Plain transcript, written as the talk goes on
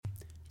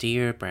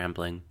Dear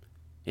Brambling,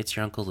 it's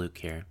your Uncle Luke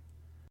here.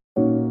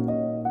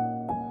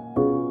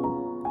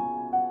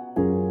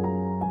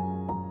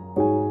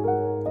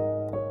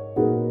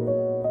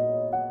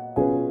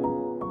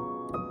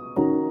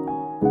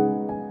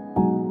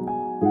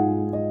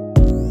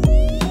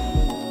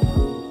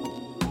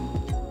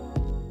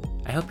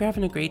 I hope you're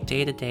having a great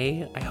day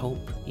today. I hope,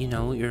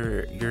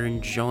 you're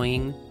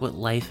enjoying what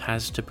life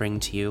has to bring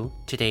to you.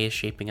 Today is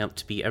shaping up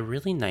to be a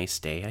really nice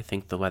day. I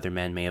think the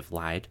weatherman may have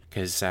lied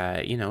because,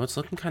 it's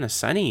looking kind of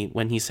sunny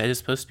when he said it's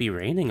supposed to be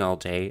raining all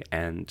day,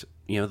 and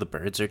the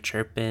birds are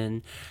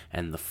chirping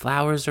and the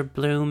flowers are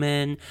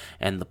blooming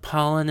and the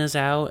pollen is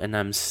out and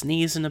I'm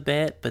sneezing a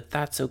bit, but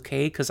that's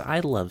okay because I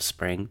love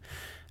spring.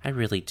 I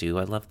really do.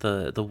 I love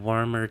the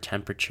warmer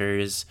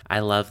temperatures. I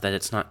love that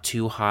it's not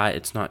too hot,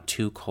 it's not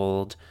too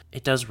cold.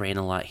 It does rain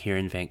a lot here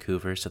in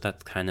Vancouver, so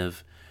that's kind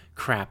of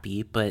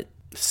crappy, but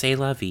c'est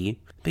la vie.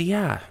 But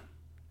yeah.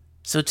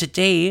 So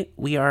today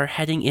we are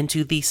heading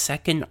into the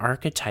second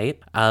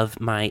archetype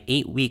of my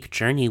 8-week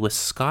journey with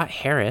Scott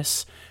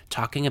Harris,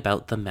 talking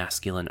about the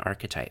masculine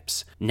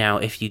archetypes. Now,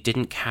 if you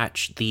didn't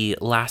catch the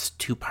last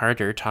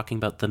two-parter talking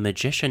about the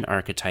magician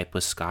archetype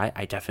with Scott,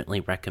 I definitely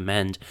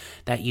recommend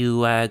that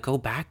you go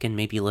back and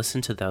maybe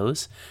listen to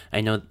those. I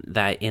know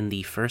that in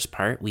the first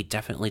part, we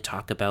definitely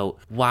talk about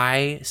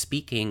why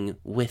speaking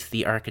with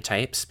the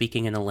archetype,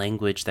 speaking in a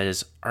language that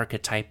is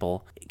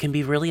archetypal, can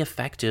be really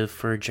effective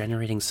for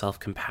generating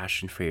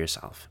self-compassion for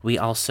yourself. We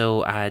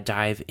also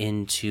dive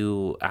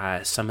into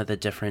some of the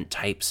different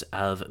types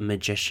of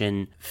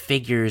magician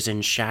figures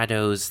and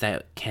shadows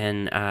that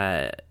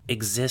can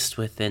exist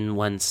within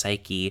one's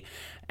psyche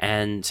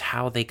and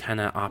how they kind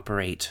of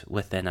operate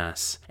within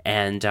us.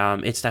 And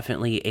it's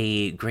definitely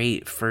a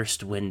great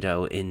first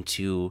window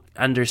into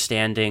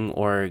understanding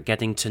or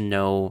getting to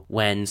know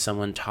when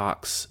someone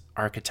talks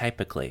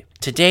archetypically.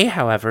 Today,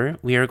 however,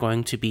 we are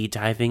going to be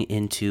diving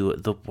into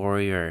the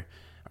warrior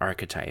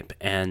archetype.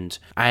 And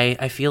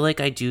I feel like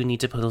I do need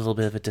to put a little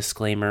bit of a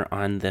disclaimer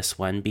on this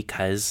one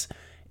because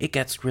it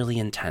gets really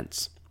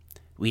intense.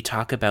 We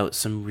talk about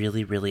some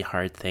really, really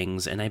hard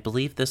things, and I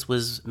believe this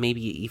was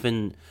maybe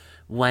even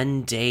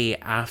one day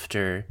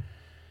after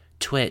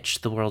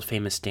Twitch, the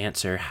world-famous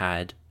dancer,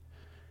 had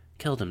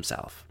killed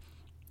himself.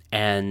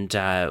 And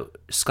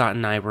Scott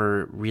and I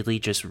were really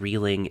just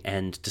reeling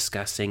and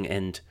discussing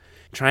and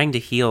trying to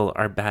heal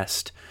our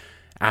best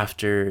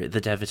after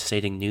the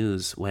devastating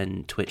news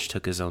when Twitch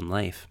took his own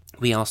life.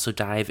 We also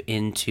dive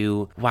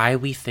into why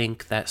we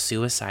think that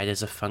suicide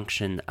is a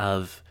function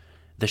of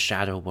the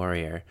shadow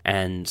warrior,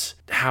 and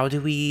how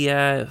do we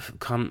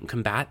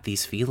combat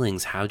these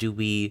feelings? How do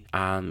we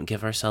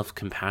give ourselves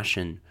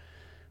compassion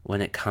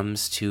when it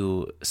comes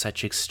to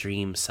such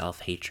extreme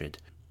self-hatred?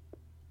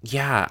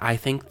 Yeah, I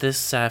think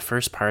this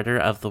first parter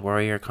of the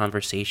warrior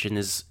conversation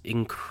is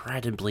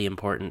incredibly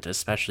important,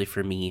 especially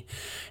for me,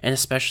 and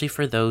especially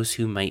for those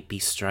who might be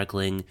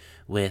struggling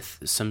with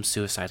some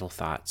suicidal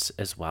thoughts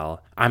as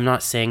well. I'm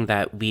not saying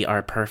that we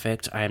are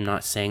perfect. I am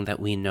not saying that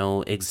we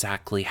know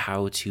exactly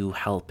how to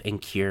help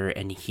and cure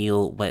and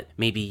heal what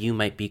maybe you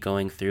might be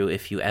going through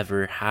if you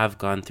ever have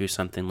gone through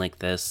something like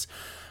this.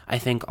 I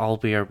think all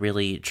we are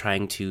really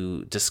trying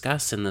to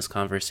discuss in this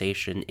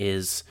conversation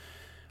is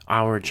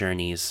our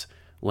journeys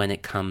when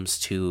it comes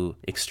to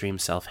extreme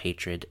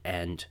self-hatred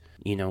and,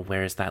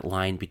 where is that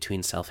line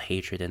between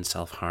self-hatred and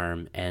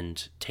self-harm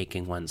and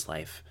taking one's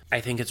life.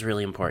 I think it's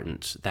really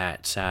important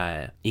that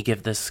you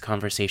give this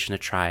conversation a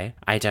try.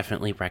 I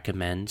definitely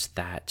recommend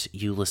that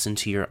you listen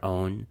to your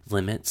own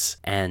limits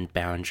and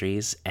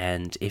boundaries,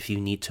 and if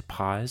you need to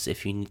pause,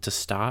 if you need to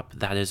stop,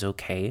 that is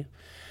okay.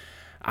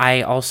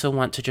 I also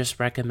want to just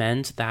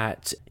recommend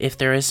that if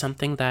there is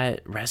something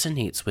that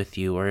resonates with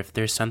you, or if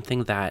there's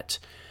something that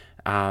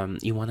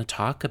you want to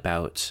talk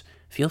about,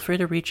 feel free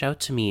to reach out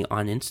to me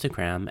on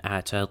Instagram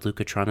at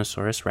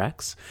Leucotronosaurus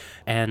Rex,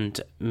 and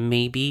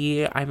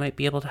maybe I might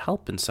be able to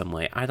help in some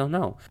way. I don't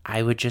know.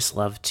 I would just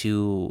love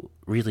to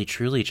really,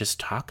 truly just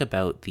talk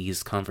about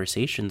these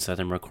conversations that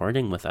I'm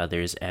recording with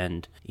others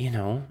and,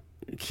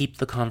 keep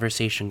the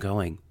conversation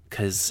going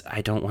because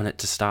I don't want it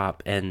to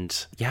stop.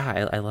 And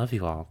yeah, I love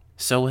you all.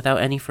 So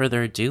without any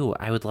further ado,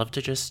 I would love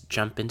to just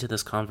jump into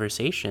this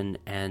conversation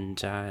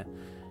and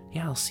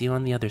I'll see you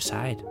on the other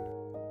side.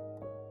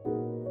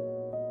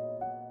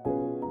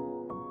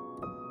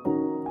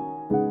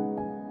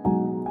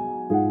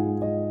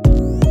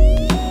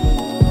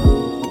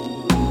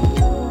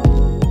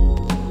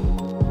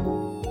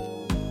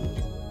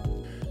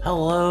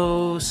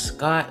 Hello,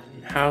 Scott.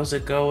 How's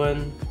it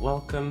going?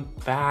 Welcome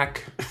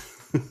back.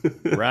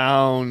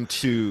 Round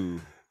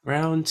two.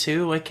 Round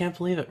two? I can't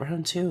believe it.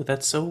 Round two.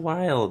 That's so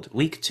wild.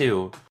 Week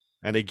 2.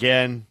 And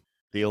again,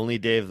 the only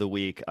day of the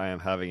week I am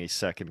having a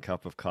second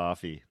cup of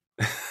coffee.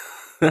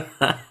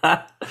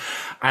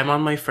 I'm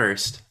on my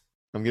first.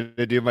 I'm going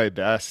to do my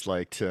best,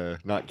 to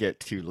not get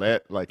too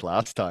lit like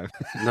last time.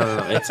 No,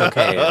 it's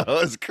okay. That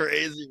was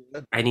crazy,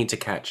 man. I need to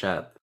catch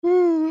up.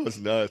 That was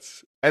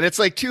nuts. And it's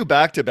like 2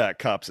 back-to-back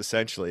cups,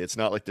 essentially. It's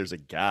not like there's a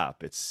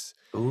gap. It's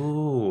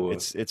Ooh,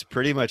 It's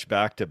pretty much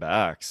back to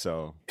back.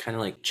 So kind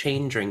of like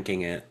chain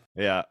drinking it.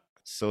 yeah,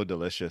 so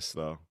delicious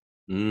though.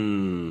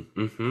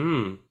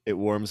 Mm-hmm. It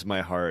warms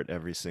my heart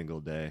every single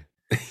day.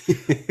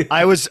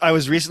 I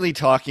was recently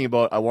talking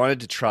about I wanted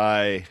to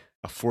try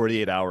a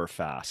 48-hour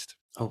fast.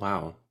 Oh,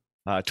 wow.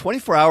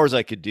 24 hours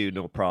I could do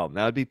no problem.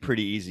 That would be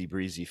pretty easy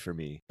breezy for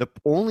me. The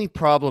only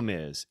problem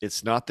is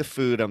it's not the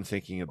food I'm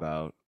thinking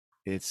about.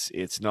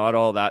 It's not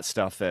all that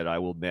stuff that I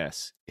will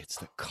miss. It's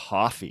the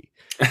coffee.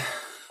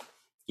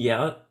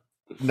 Yeah.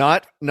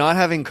 Not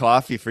having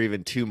coffee for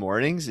even 2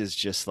 mornings is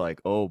just like,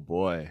 oh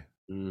boy.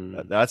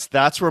 Mm.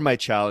 That's where my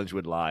challenge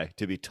would lie,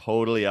 to be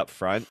totally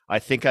upfront. I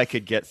think I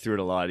could get through it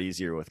a lot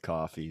easier with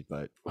coffee,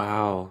 but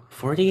Wow.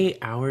 48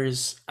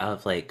 hours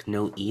of like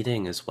no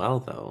eating as well,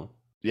 though.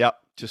 yeah,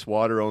 just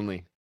water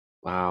only.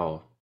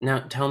 Wow. Now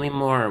tell me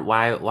more.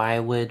 Why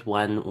would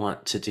one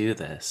want to do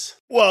this?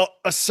 Well,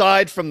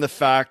 aside from the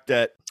fact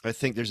that I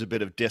think there's a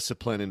bit of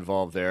discipline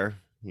involved there,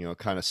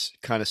 kind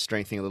of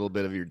strengthening a little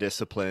bit of your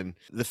discipline.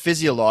 The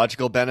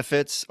physiological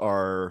benefits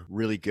are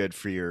really good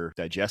for your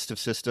digestive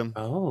system,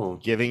 Oh.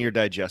 giving your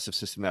digestive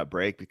system that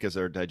break because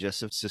our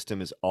digestive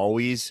system is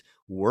always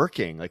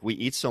working. Like we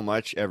eat so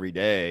much every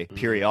day Mm.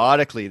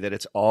 periodically that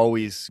it's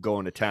always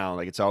going to town,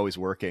 like it's always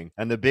working.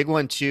 And the big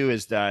one too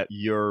is that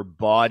your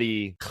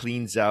body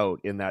cleans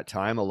out in that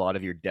time a lot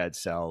of your dead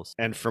cells.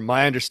 And from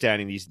my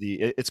understanding,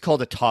 it's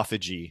called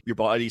autophagy. Your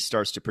body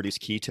starts to produce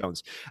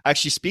ketones.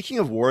 Actually, speaking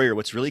of warrior,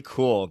 what's really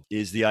cool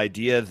is the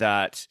idea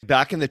that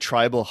back in the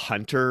tribal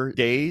hunter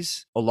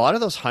days, a lot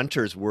of those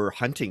hunters were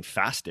hunting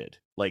fasted.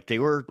 Like they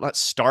were not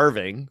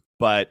starving,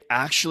 but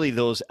actually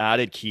those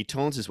added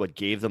ketones is what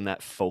gave them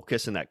that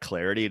focus and that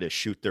clarity to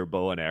shoot their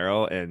bow and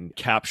arrow and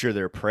capture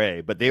their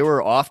prey. But they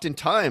were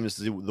oftentimes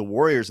the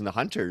warriors and the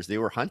hunters, they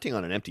were hunting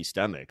on an empty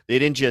stomach. They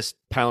didn't just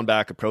pound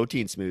back a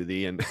protein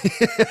smoothie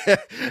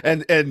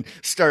and and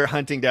start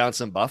hunting down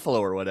some buffalo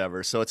or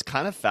whatever. So it's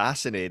kind of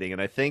fascinating.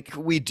 And I think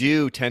we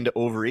do tend to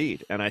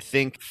overeat. And I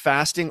think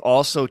fasting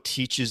also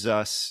teaches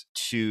us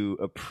to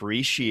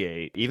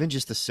appreciate even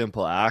just the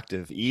simple act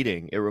of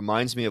eating. It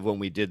reminds me of when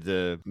we did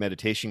the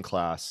meditation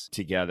class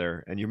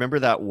together. And you remember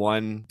that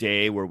one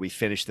day where we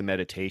finished the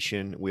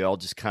meditation? We all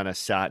just kind of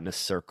sat in a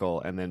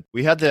circle. And then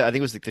we had I think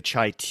it was like the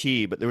chai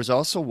tea, but there was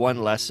also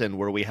one lesson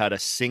where we had a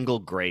single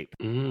grape.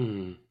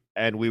 Mm.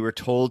 And we were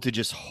told to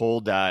just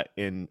hold that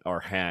in our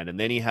hand. And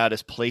then he had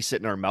us place it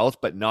in our mouth,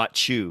 but not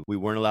chew. We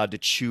weren't allowed to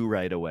chew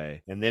right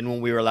away. And then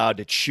when we were allowed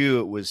to chew,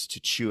 it was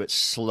to chew it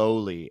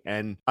slowly.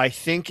 And I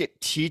think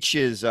it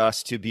teaches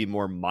us to be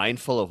more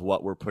mindful of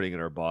what we're putting in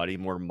our body,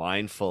 more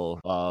mindful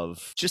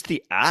of just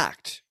the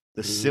act.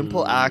 The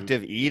simple act Mm.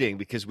 of eating,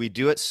 because we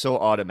do it so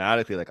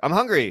automatically, like, I'm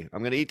hungry, I'm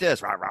going to eat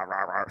this, rah, rah,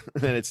 rah, rah,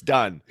 and then it's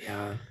done.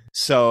 Yeah.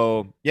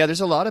 So, yeah,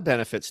 there's a lot of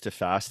benefits to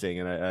fasting,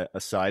 and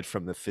aside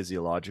from the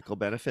physiological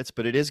benefits,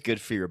 but it is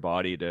good for your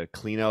body to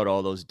clean out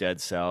all those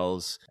dead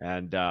cells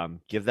and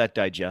give that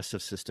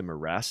digestive system a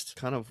rest.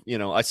 Kind of,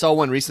 I saw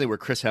one recently where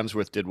Chris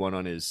Hemsworth did one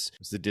on it was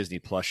the Disney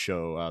Plus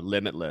show,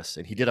 Limitless,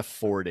 and he did a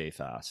 4-day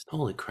fast.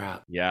 Holy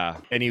crap. Yeah,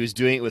 and he was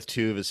doing it with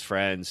two of his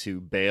friends who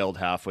bailed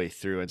halfway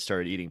through and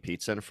started eating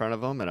pizza in front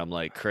of him. And I'm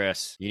like,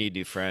 Chris, you need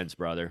new friends,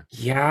 brother.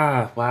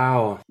 Yeah.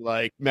 Wow.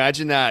 Like,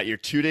 imagine that. You're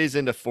 2 days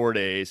into 4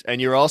 days,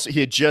 and he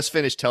had just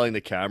finished telling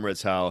the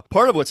cameras how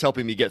part of what's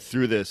helping me get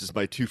through this is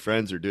my two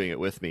friends are doing it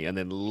with me. And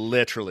then,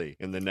 literally,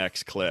 in the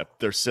next clip,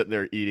 they're sitting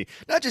there eating,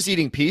 not just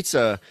eating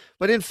pizza,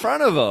 but in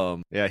front of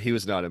him. Yeah, he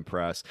was not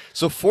impressed.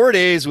 So, 4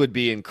 days would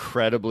be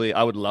incredibly,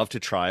 I would love to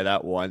try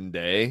that one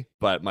day.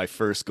 But my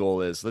first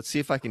goal is let's see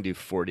if I can do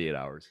 48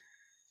 hours.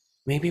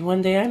 Maybe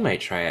one day I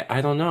might try it.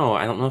 I don't know.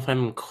 I don't know if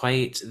I'm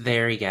quite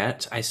there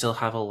yet. I still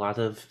have a lot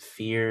of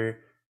fear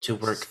to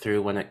work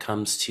through when it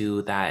comes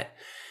to that.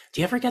 Do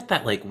you ever get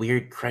that like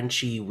weird,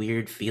 crunchy,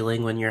 weird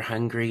feeling when you're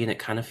hungry and it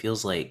kind of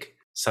feels like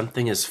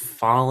something is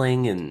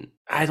falling and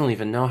I don't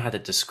even know how to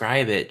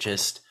describe it.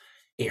 Just,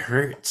 it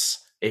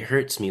hurts. It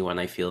hurts me when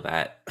I feel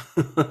that.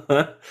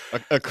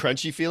 A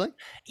crunchy feeling?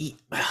 E-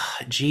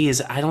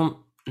 Geez, I don't.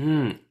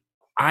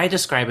 I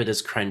describe it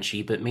as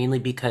crunchy, but mainly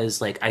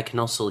because like I can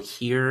also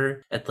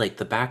hear at like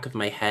the back of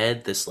my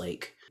head this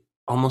like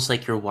almost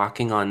like you're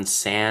walking on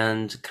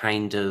sand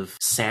kind of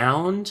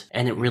sound,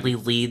 and it really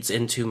leads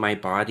into my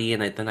body,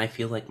 and then I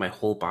feel like my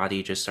whole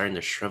body just starting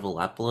to shrivel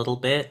up a little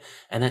bit,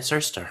 and it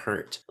starts to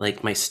hurt.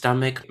 Like my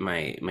stomach,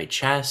 my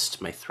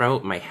chest, my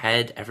throat, my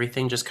head,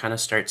 everything just kind of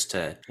starts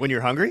to. When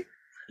you're hungry?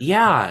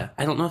 Yeah,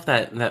 I don't know if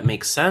that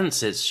makes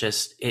sense. It's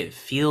just it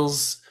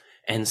feels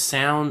and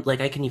sound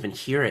like I can even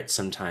hear it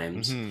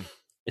sometimes. Mm-hmm.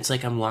 It's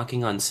like I'm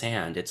walking on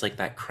sand. It's like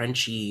that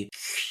crunchy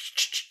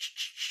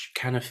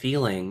kind of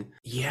feeling.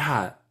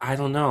 Yeah, I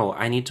don't know.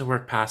 I need to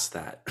work past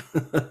that.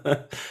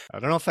 I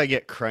don't know if I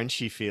get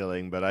crunchy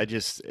feeling, but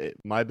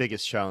my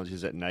biggest challenge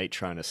is at night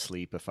trying to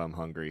sleep if I'm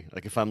hungry.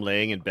 Like if I'm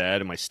laying in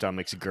bed and my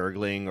stomach's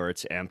gurgling or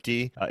it's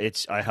empty,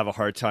 I have a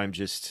hard time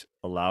just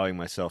allowing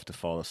myself to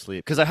fall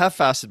asleep. Because I have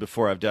fasted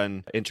before. I've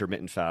done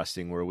intermittent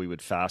fasting where we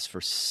would fast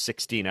for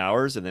 16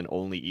 hours and then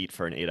only eat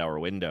for an 8-hour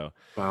window.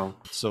 Wow.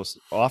 So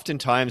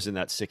oftentimes in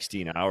that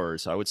 16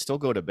 hours, I would still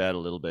go to bed a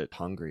little bit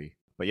hungry.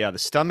 But yeah, the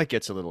stomach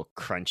gets a little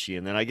crunchy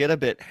and then I get a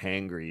bit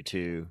hangry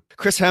too.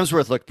 Chris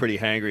Hemsworth looked pretty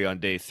hangry on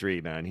day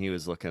 3, man. He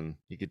was looking,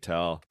 you could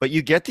tell. But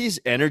you get these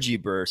energy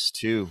bursts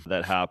too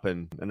that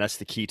happen, and that's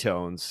the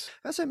ketones.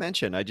 As I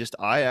mentioned,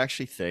 I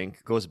actually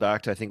think, goes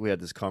back to, I think we had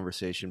this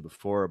conversation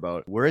before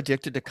about we're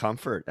addicted to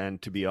comfort. And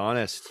to be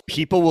honest,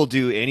 people will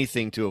do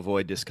anything to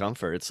avoid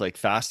discomfort. It's like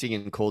fasting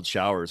and cold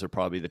showers are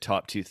probably the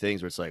top 2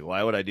 things where it's like,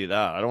 why would I do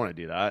that? I don't want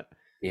to do that.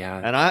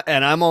 Yeah.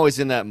 And I'm always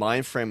in that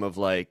mind frame of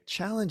like,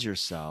 challenge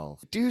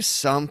yourself. Do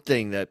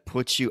something that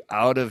puts you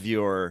out of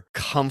your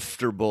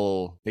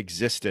comfortable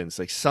existence,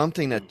 like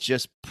something that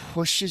just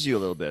pushes you a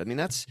little bit. I mean,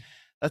 that's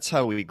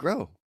how we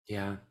grow.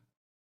 Yeah.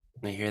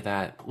 I hear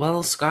that.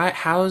 Well, Scott,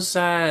 how's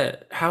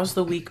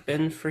the week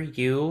been for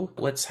you?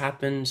 What's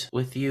happened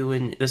with you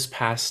in this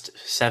past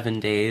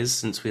 7 days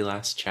since we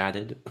last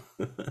chatted?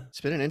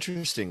 It's been an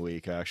interesting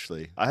week,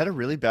 actually. I had a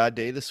really bad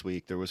day this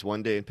week. There was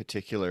one day in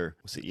particular.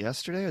 Was it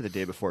yesterday or the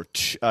day before?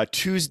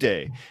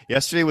 Tuesday.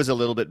 Yesterday was a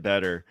little bit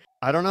better.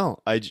 I don't know.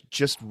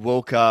 Just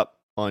woke up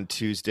on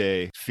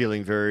Tuesday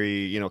feeling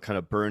very, kind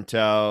of burnt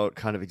out,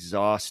 kind of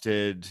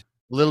exhausted.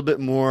 A little bit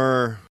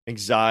more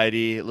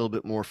anxiety, a little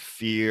bit more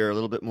fear, a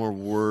little bit more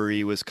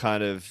worry was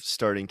kind of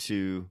starting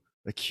to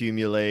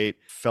accumulate.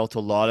 Felt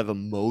a lot of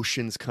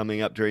emotions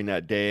coming up during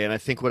that day. And I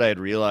think what I had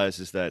realized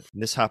is that,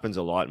 and this happens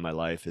a lot in my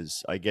life,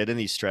 is I get in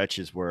these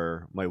stretches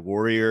where my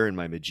warrior and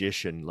my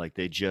magician, like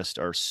they just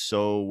are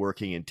so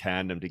working in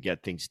tandem to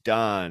get things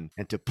done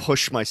and to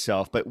push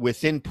myself. But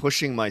within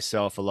pushing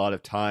myself, a lot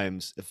of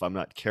times, if I'm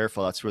not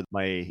careful, that's where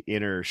my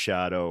inner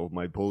shadow,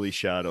 my bully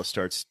shadow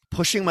starts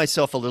pushing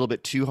myself a little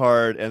bit too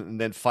hard. And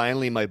then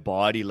finally my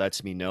body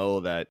lets me know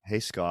that, hey,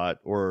 Scott,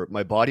 or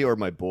my body or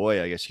my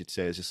boy, I guess you'd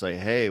say, is just like,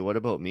 hey, what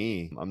about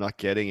me? I'm not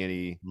getting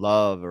any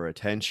love or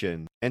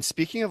attention. And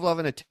speaking of love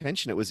and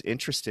attention, it was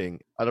interesting.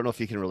 I don't know if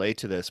you can relate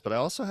to this, but I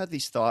also had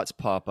these thoughts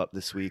pop up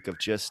this week of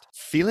just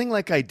feeling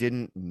like I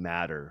didn't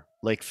matter,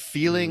 like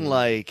feeling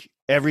like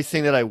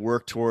everything that I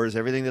work towards,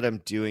 everything that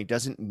I'm doing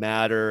doesn't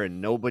matter and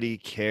nobody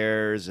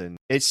cares. And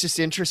it's just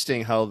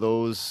interesting how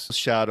those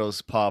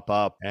shadows pop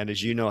up. And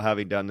as you know,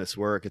 having done this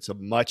work, it's a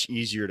much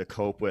easier to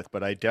cope with.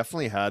 But I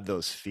definitely had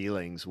those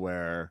feelings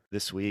where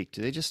this week,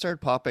 they just started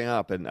popping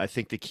up. And I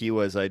think the key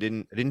was I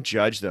didn't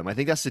judge them. I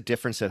think that's the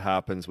difference that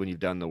happens when you've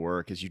done the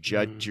work is you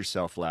judge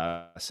yourself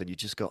less and you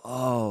just go,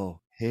 oh,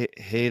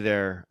 hey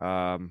there.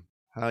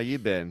 How you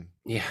been?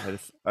 Yeah.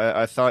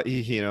 I thought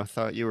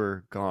thought you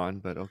were gone,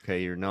 but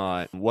okay, you're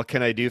not. What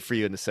can I do for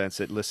you in the sense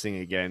that listening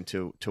again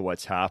to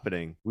what's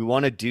happening? We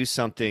want to do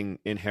something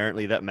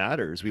inherently that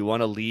matters. We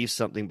want to leave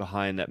something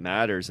behind that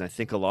matters. And I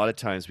think a lot of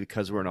times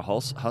because we're in a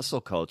hustle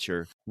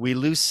culture, we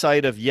lose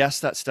sight of, yes,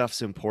 that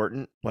stuff's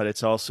important, but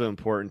it's also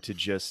important to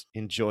just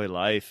enjoy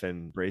life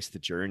and embrace the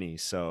journey.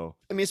 So,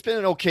 I mean, it's been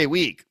an okay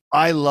week.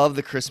 I love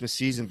the Christmas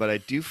season, but I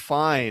do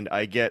find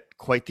I get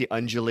quite the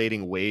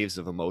undulating waves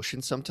of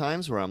emotion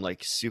sometimes where I'm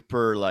like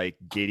super like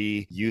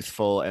giddy,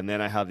 youthful. And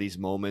then I have these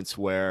moments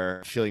where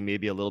I'm feeling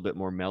maybe a little bit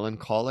more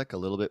melancholic, a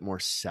little bit more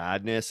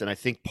sadness. And I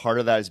think part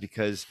of that is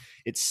because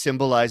it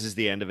symbolizes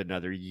the end of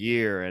another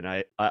year.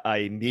 And I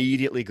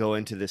immediately go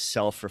into this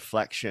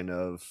self-reflection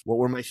of what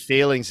were my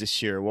failings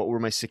this year? What were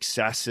my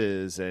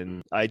successes?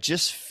 And I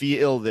just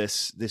feel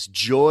this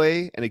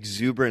joy and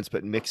exuberance,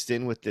 but mixed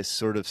in with this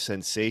sort of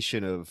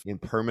sensation of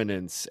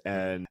impermanence,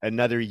 and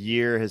another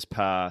year has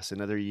passed,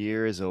 another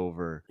year is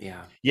over.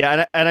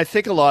 Yeah, and I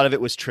think a lot of it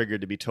was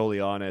triggered, to be totally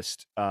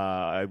honest.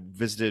 I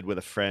visited with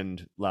a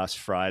friend last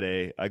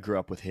Friday. I grew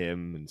up with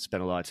him and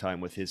spent a lot of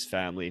time with his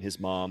family and his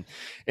mom.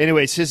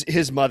 Anyways,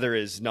 his mother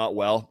is not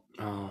well.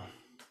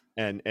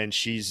 And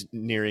she's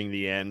nearing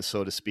the end,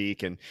 so to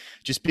speak. And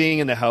just being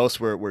in the house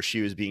where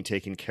she was being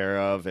taken care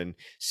of and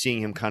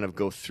seeing him kind of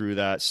go through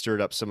that stirred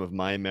up some of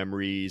my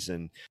memories,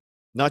 and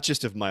not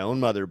just of my own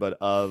mother, but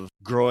of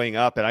growing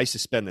up. And I used to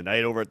spend the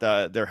night over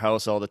at their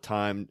house all the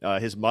time.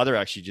 His mother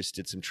actually just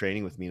did some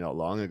training with me not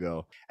long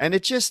ago. And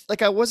it just,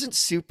 like, I wasn't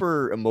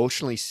super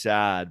emotionally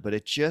sad, but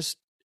it just,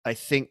 I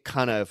think,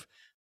 kind of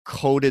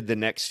coded the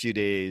next few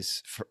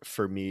days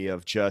for me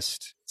of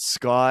just,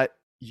 Scott,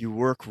 you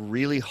work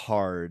really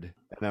hard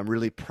and I'm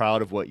really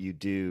proud of what you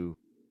do,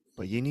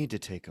 but you need to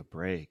take a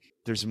break.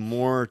 There's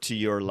more to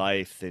your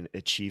life than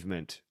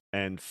achievement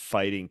and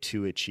fighting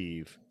to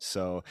achieve.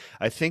 So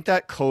I think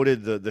that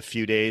coded the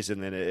few days,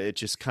 and then it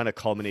just kind of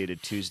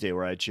culminated Tuesday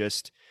where I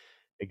just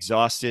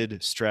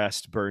exhausted,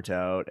 stressed, burnt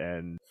out.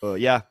 And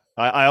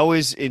I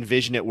always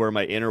envision it where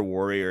my inner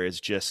warrior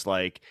is just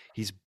like,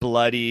 he's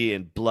bloody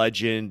and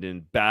bludgeoned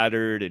and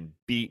battered and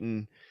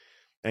beaten.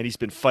 And he's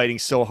been fighting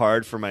so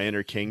hard for my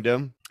inner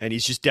kingdom. And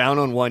he's just down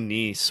on one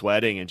knee,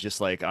 sweating and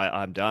just like,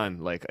 I'm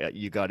done. Like,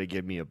 you got to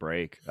give me a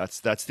break.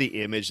 That's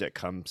the image that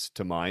comes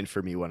to mind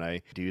for me when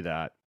I do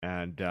that.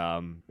 And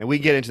we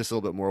can get into this a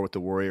little bit more with the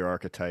warrior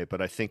archetype,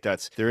 but I think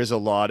there is a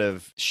lot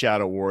of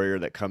shadow warrior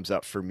that comes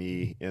up for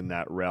me in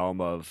that realm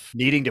of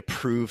needing to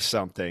prove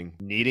something,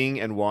 needing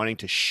and wanting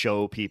to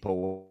show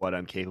people what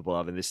I'm capable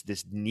of, and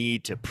this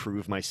need to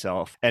prove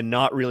myself, and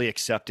not really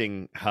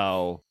accepting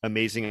how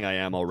amazing I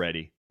am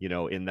already,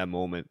 in that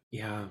moment.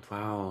 Yeah,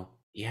 wow.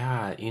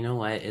 Yeah, you know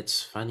what?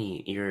 It's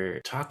funny. You're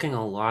talking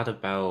a lot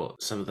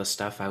about some of the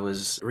stuff I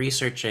was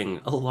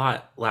researching a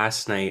lot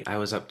last night. I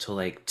was up till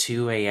like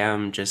 2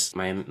 a.m. Just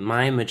my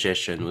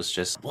magician was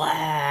just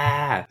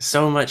blah.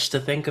 So much to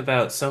think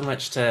about, so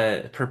much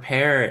to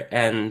prepare.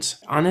 And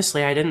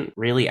honestly, I didn't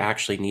really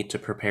actually need to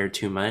prepare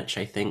too much.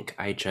 I think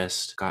I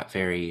just got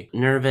very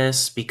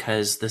nervous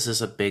because this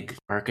is a big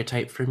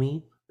archetype for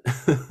me.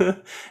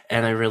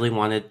 And I really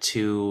wanted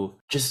to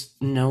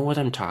just know what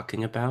I'm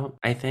talking about,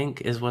 I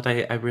think, is what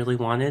I really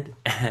wanted.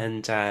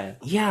 And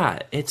yeah,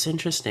 it's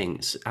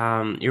interesting.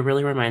 You're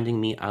really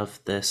reminding me of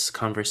this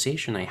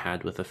conversation I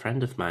had with a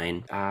friend of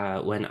mine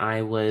when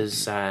I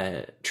was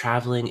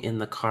traveling in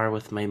the car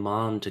with my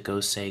mom to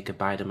go say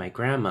goodbye to my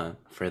grandma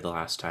for the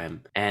last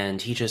time.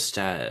 And he just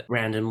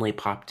randomly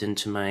popped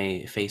into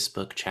my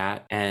Facebook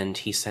chat and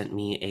he sent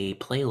me a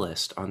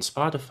playlist on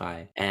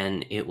Spotify.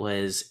 And it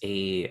was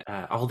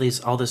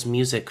all this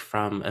music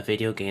from a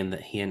video game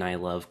that he and I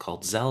love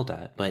called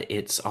Zelda, but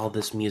it's all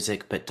this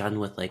music but done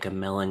with like a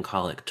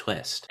melancholic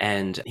twist.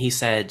 And he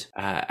said,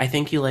 I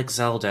think you like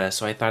Zelda,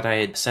 so I thought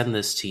I'd send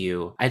this to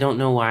you. I don't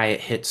know why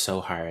it hit so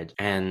hard.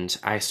 And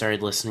I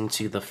started listening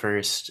to the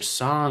first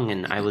song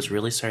and I was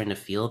really starting to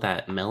feel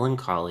that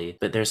melancholy.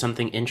 But there's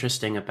something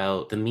interesting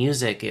about the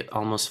music. It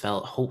almost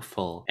felt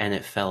hopeful and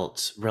it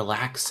felt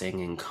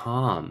relaxing and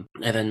calm.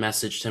 I then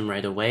messaged him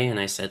right away and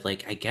I said,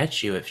 like, I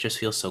get you. It just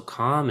feels so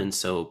calm and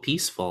so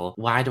peaceful.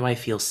 Why do I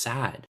feel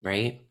sad,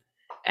 right?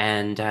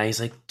 And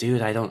he's like,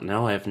 dude, I don't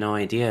know. I have no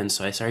idea. And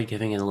so I started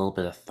giving it a little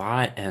bit of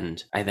thought.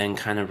 And I then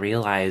kind of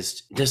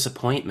realized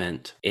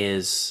disappointment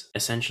is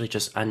essentially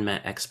just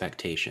unmet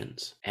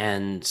expectations.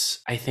 And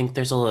I think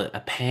there's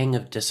a pang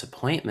of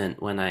disappointment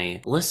when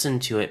I listen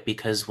to it,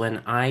 because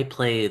when I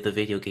play the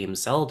video game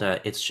Zelda,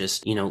 it's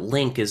just,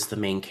 Link is the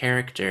main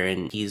character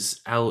and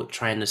he's out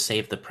trying to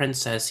save the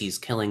princess. He's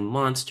killing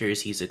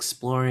monsters. He's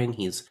exploring.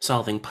 He's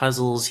solving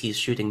puzzles. He's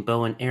shooting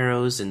bow and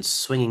arrows and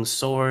swinging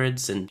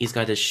swords. And he's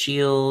got his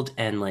shield,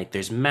 and like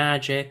there's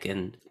magic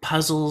and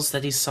puzzles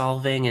that he's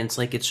solving, and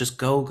it's just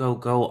go go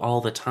go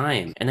all the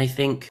time. And I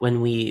think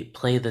when we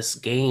play this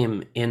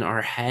game in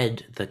our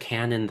head, the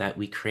canon that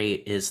we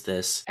create is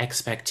this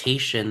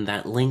expectation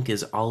that Link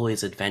is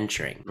always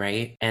adventuring,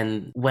 right?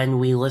 And when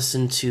we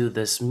listen to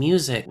this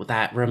music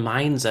that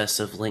reminds us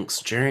of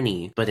Link's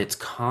journey, but it's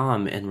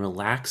calm and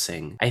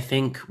relaxing, I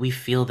think we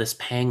feel this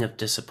pang of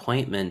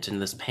disappointment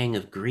and this pang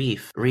of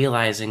grief,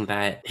 realizing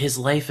that his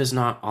life is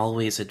not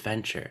always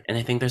adventure. And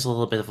I think there's a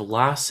little bit of a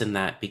loss in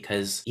that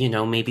because,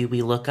 maybe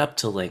we look up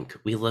to Link,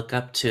 we look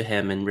up to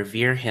him and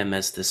revere him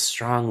as this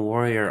strong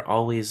warrior,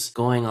 always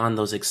going on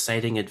those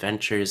exciting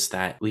adventures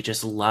that we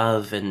just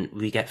love and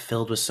we get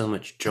filled with so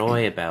much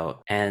joy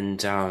about.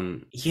 And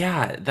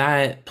yeah,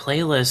 that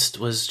playlist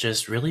was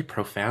just really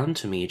profound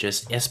to me,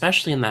 just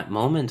especially in that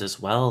moment as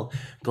well,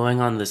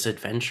 going on this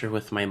adventure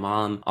with my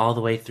mom all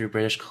the way through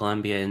British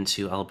Columbia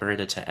into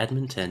Alberta to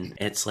Edmonton.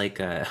 It's like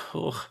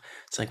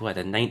it's like what,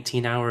 a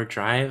 19-hour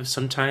drive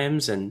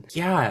sometimes. And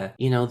yeah,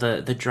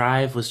 the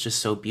drive was just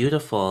so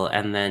beautiful.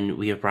 And then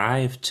we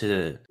arrived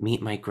to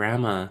meet my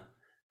grandma,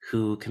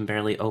 who can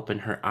barely open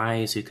her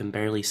eyes, who can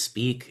barely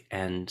speak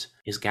and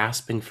is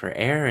gasping for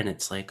air. And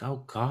it's like,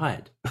 oh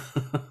God,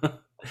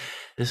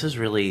 this is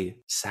really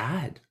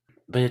sad.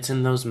 But it's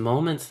in those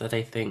moments that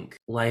I think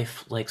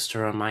life likes to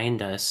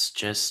remind us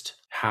just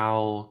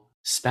how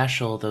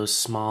special those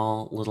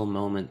small little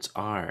moments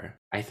are.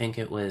 I think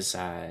it was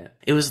the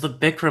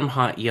Bikram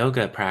hot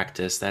yoga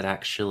practice that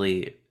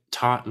actually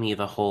taught me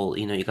the whole,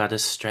 you got to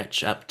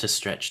stretch up to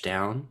stretch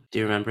down. Do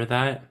you remember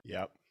that?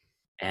 Yep.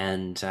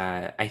 And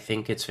I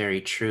think it's very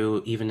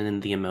true, even in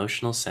the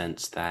emotional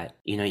sense, that,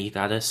 you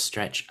got to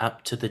stretch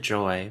up to the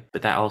joy,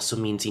 but that also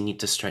means you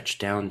need to stretch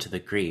down to the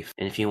grief.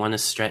 And if you want to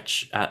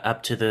stretch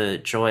up to the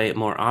joy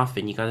more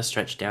often, you got to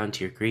stretch down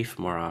to your grief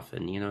more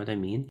often. You know what I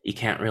mean? You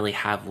can't really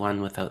have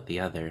one without the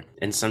other.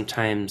 And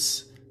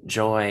sometimes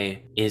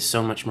joy is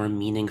so much more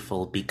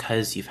meaningful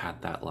because you've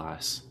had that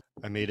loss.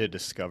 I made a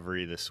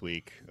discovery this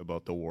week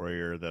about the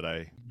warrior that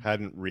I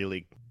hadn't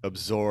really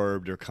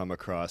absorbed or come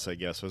across, I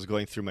guess. I was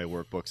going through my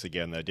workbooks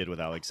again that I did with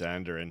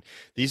Alexander, and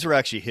these were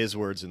actually his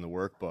words in the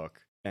workbook.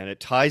 And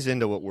it ties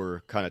into what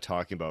we're kind of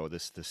talking about,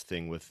 this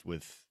thing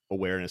with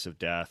awareness of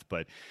death.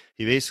 But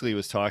he basically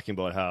was talking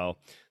about how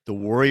the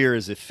warrior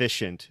is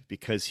efficient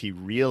because he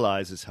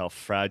realizes how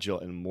fragile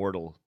and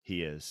mortal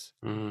he is.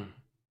 Mm.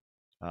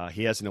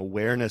 He has an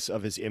awareness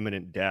of his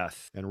imminent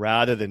death, and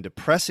rather than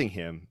depressing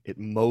him, it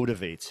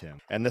motivates him.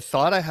 And the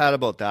thought I had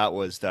about that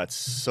was, that's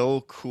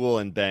so cool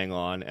and bang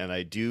on, and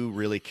I do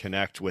really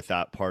connect with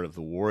that part of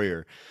the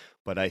warrior.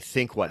 But I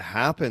think what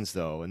happens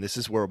though, and this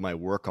is where my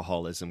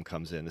workaholism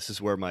comes in, this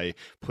is where my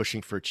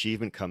pushing for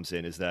achievement comes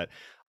in, is that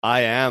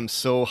I am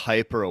so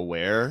hyper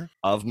aware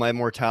of my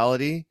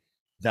mortality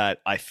that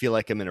I feel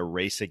like I'm in a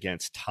race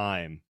against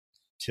time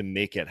to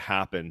make it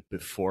happen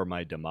before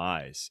my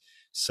demise.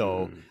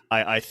 So Mm,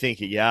 I think,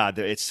 yeah,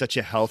 it's such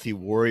a healthy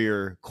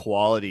warrior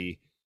quality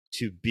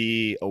to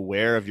be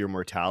aware of your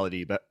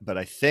mortality. But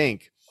I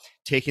think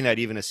taking that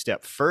even a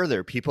step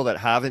further, people that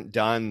haven't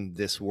done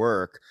this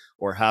work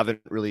or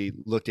haven't really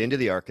looked into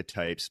the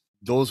archetypes,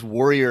 those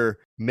warrior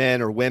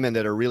men or women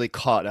that are really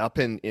caught up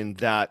in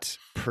that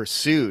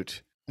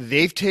pursuit,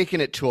 they've taken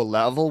it to a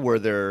level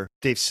where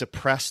they've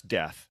suppressed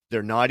death.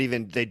 They're not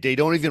even they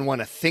don't even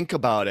want to think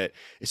about it.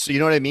 So you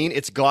know what I mean?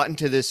 It's gotten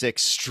to this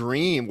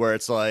extreme where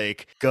it's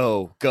like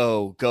go,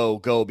 go, go,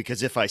 go,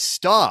 because if I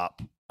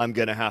stop, I'm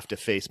going to have to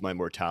face my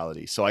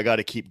mortality. So I got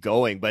to keep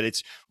going. But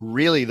it's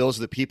really, those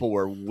are the people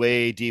where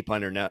way deep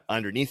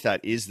underneath that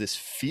is this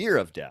fear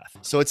of death.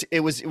 So it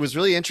was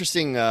really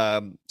interesting.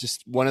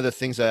 Just one of the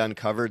things I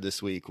uncovered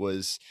this week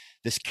was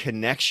this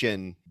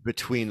connection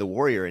between the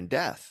warrior and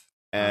death.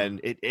 wow. And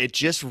it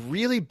just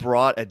really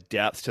brought a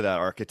depth to that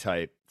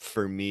archetype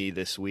for me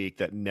this week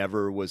that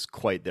never was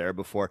quite there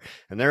before.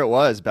 And there it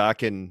was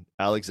back in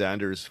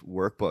Alexander's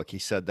workbook. He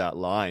said that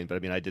line, but I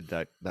mean, I did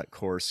that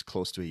course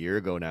close to a year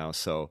ago now.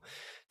 So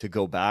to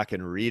go back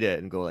and read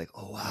it and go like,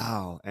 oh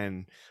wow.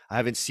 And I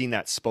haven't seen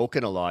that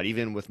spoken a lot,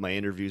 even with my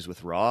interviews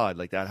with Rod,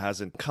 like that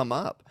hasn't come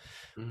up.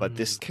 But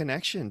this Mm.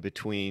 connection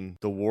between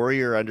the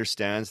warrior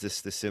understands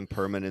this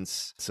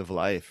impermanence of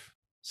life.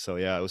 So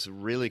yeah, it was a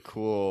really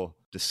cool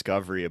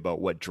discovery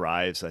about what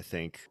drives, I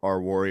think, our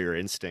warrior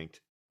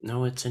instinct.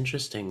 No, it's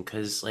interesting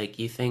because, like,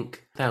 you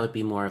think that would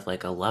be more of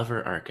like a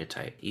lover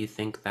archetype. You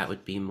think that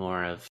would be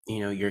more of,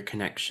 your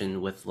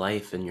connection with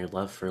life and your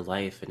love for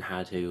life and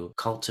how to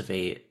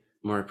cultivate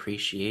more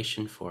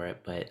appreciation for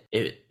it. But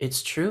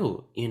it's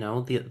true,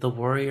 the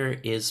warrior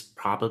is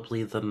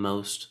probably the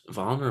most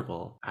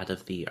vulnerable out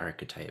of the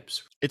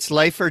archetypes. It's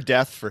life or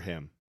death for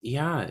him.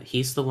 Yeah,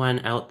 he's the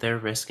one out there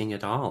risking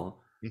it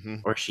all, Hmm.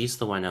 or she's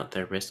the one out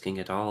there risking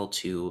it all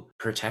to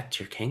protect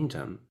your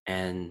kingdom.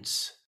 And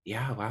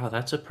yeah, wow,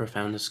 that's a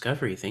profound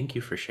discovery. Thank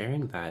you for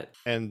sharing that.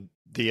 And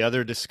the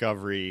other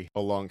discovery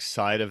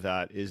alongside of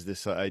that is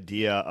this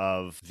idea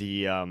of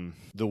the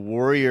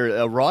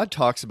warrior. Rod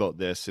talks about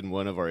this in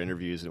one of our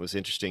interviews, and it was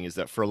interesting. Is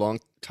that for a long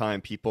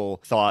time people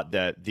thought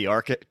that the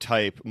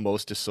archetype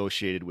most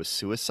associated with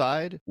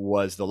suicide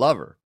was the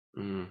lover,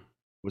 Mm,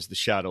 was the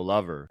shadow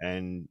lover,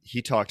 and he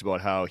talked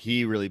about how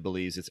he really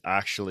believes it's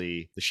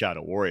actually the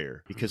shadow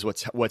warrior, because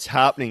mm, what's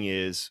happening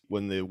is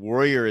when the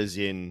warrior is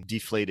in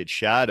deflated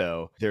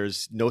shadow,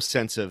 there's no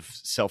sense of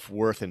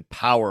self-worth and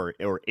power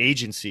or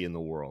agency in the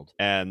world,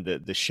 and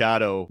the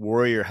shadow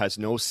warrior has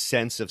no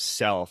sense of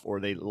self, or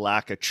they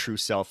lack a true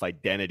self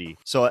identity.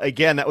 So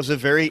again, that was a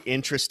very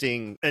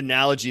interesting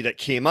analogy that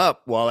came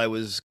up while I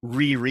was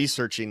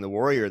researching the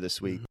warrior this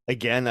week. mm.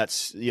 Again,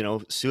 that's,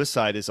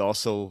 suicide is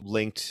also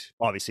linked,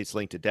 obviously it's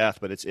linked to death,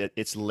 but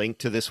it's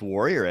linked to this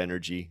warrior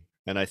energy.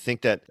 And I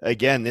think that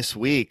again this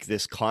week,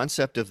 this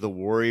concept of the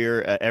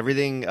warrior,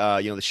 everything,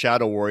 the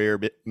shadow warrior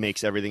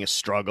makes everything a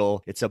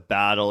struggle. It's a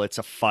battle. It's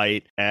a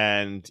fight.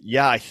 And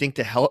yeah, I think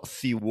the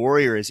healthy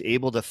warrior is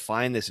able to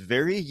find this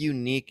very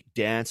unique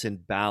dance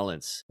and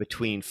balance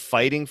between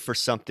fighting for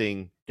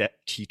something that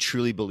he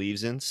truly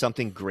believes in,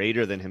 something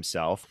greater than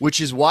himself, which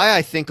is why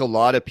I think a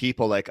lot of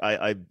people, like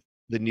I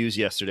the news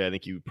yesterday, I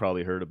think you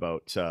probably heard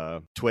about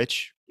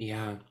Twitch.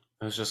 Yeah,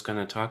 I was just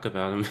gonna talk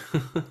about him.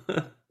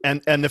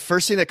 And the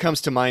first thing that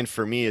comes to mind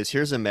for me is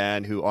here's a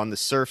man who, on the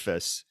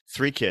surface,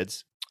 3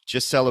 kids,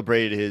 just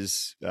celebrated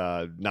his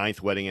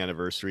 9th wedding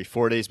anniversary.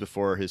 4 days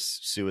before his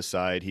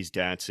suicide, he's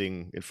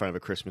dancing in front of a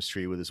Christmas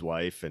tree with his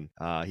wife, and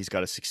he's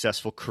got a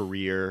successful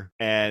career.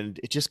 And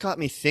it just got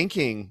me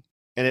thinking.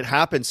 And it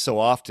happens so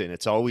often.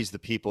 It's always the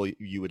people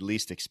you would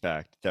least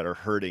expect that are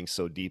hurting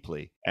so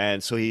deeply.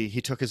 And so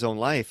he took his own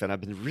life. And I've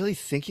been really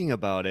thinking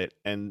about it,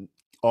 and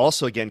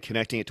also again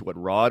connecting it to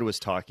what Rod was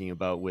talking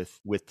about with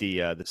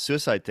the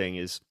suicide thing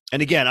is,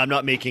 and again, I'm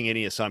not making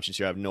any assumptions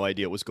here. I have no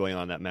idea what was going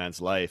on in that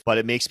man's life, but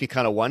it makes me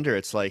kind of wonder.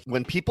 It's like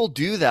when people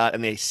do that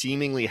and they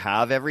seemingly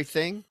have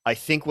everything, I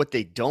think what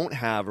they don't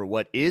have, or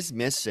what is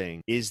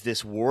missing, is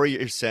this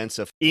warrior sense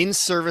of in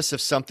service of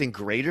something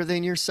greater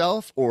than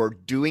yourself, or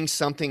doing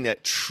something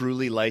that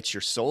truly lights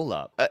your soul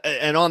up.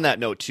 And on that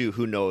note too,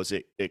 who knows,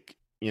 it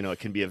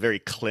can be a very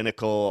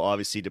clinical,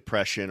 obviously,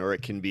 depression, or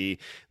it can be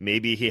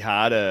maybe he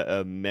had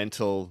a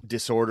mental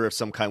disorder of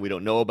some kind we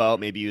don't know about.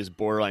 Maybe he was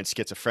borderline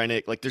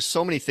schizophrenic. Like there's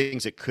so many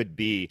things it could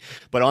be.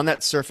 But on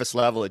that surface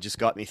level, it just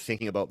got me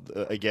thinking about,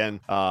 again,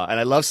 and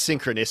I love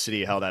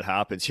synchronicity, how that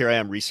happens. Here I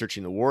am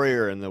researching the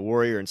warrior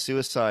and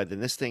suicide. Then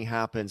this thing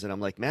happens. And I'm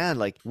like, man,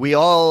 like we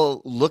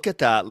all look at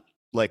that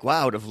like,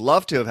 wow, I would have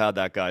loved to have had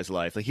that guy's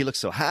life. Like he looked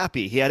so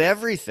happy. He had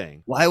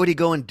everything. Why would he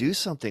go and do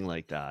something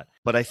like that?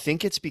 But I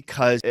think it's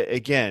because,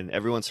 again,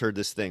 everyone's heard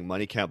this thing,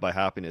 money can't buy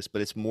happiness,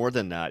 but it's more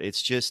than that.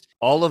 It's just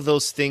all of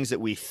those things that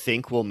we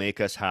think will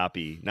make us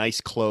happy. Nice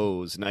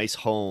clothes, nice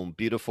home,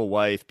 beautiful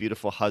wife,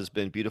 beautiful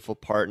husband, beautiful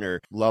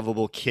partner,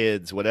 lovable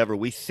kids, whatever.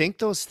 We think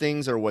those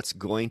things are what's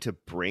going to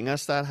bring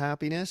us that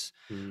happiness.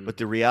 Mm. But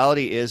the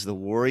reality is the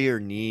warrior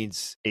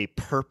needs a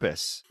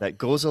purpose that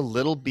goes a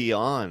little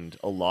beyond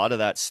a lot of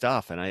that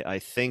stuff. And I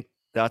think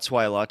that's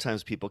why a lot of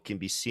times people can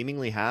be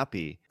seemingly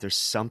happy. There's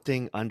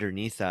something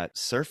underneath that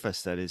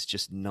surface that is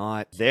just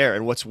not there.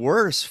 And what's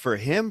worse for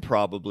him,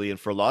 probably, and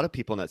for a lot of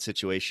people in that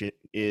situation,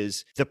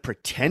 is the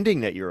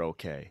pretending that you're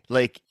okay.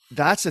 Like,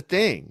 that's the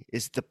thing,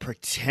 is the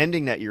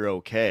pretending that you're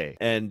okay,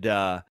 and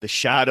the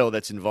shadow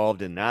that's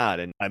involved in that.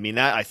 And I mean,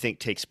 that I think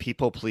takes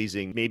people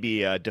pleasing,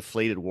 maybe a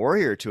deflated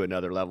warrior, to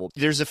another level.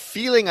 There's a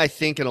feeling, I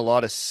think, in a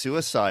lot of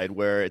suicide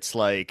where it's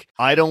like,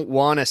 I don't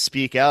want to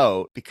speak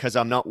out because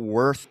I'm not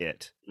worth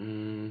it.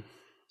 Mm.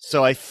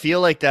 So I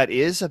feel like that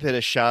is a bit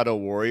of shadow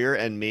warrior,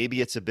 and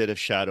maybe it's a bit of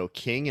shadow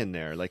king in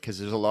there, like, because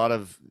there's a lot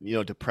of,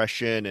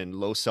 depression and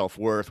low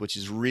self-worth, which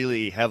is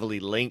really heavily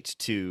linked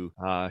to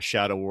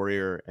shadow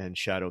warrior and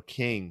shadow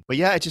king. But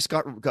yeah, it just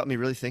got me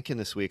really thinking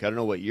this week. I don't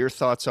know what your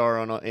thoughts are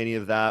on any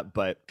of that,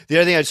 but the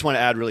other thing I just want to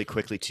add really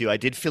quickly too, I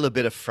did feel a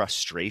bit of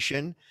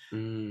frustration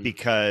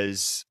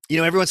because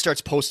everyone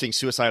starts posting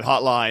suicide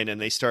hotline and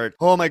they start,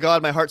 oh my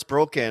God, my heart's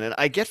broken. And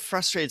I get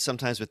frustrated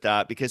sometimes with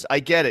that, because I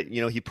get it.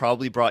 He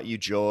probably brought you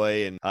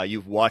joy, and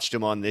you've watched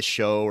him on this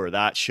show or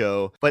that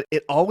show. But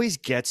it always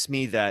gets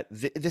me that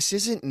this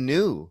isn't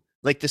new.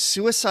 Like, the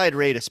suicide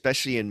rate,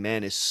 especially in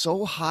men, is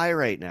so high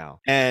right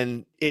now.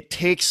 And it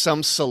takes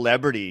some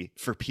celebrity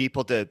for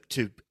people to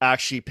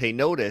actually pay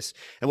notice.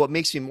 And what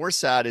makes me more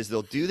sad is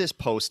they'll do this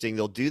posting,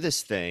 they'll do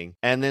this thing,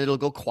 and then it'll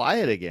go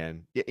quiet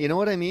again. You know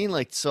what I mean?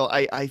 Like, so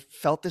I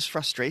felt this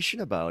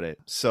frustration about it.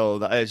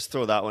 So I just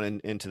throw that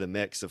one into the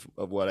mix of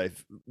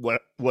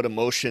what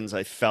emotions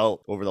I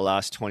felt over the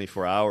last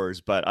 24 hours.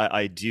 But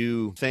I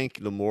do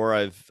think the more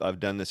I've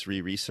done this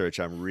research,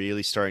 I'm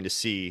really starting to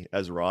see,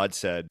 as Rod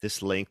said,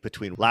 this link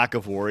between lack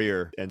of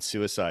warrior and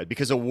suicide,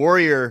 because a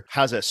warrior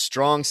has a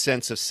strong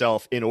sense of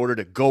self in order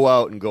to go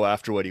out and go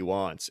after what he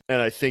wants.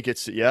 And I think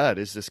it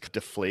is this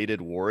deflated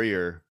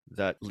warrior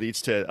that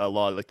leads to a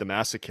lot, like the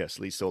masochist,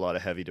 leads to a lot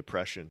of heavy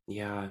depression.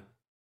 Yeah,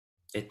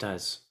 it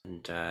does.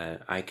 And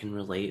I can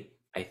relate.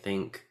 I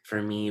think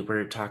for me,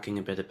 we're talking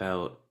a bit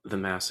about the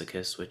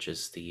masochist, which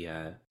is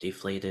the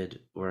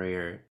deflated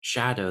warrior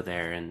shadow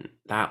there. And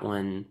that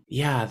one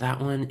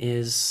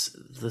is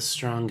the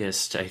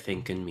strongest, I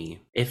think, in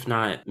me. If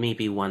not,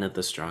 maybe one of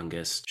the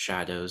strongest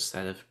shadows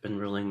that have been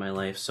ruling my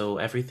life. So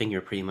everything you're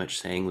pretty much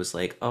saying was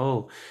like,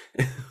 oh,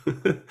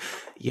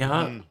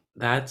 yeah,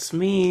 that's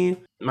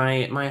me.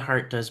 My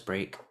heart does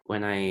break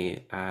when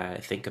I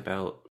think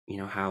about,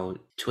 how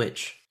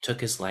Twitch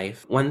took his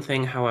life. One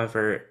thing,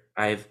 however,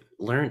 I've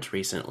learned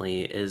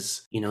recently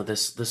is,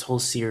 this whole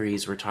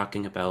series we're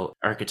talking about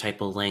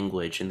archetypal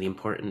language and the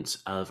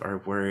importance of our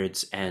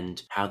words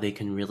and how they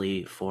can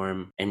really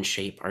form and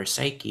shape our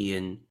psyche.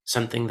 And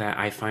something that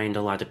I find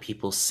a lot of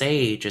people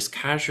say just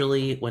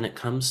casually when it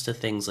comes to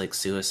things like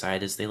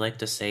suicide is they like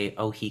to say,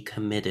 oh, he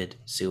committed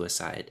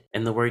suicide.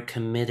 And the word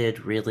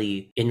committed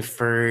really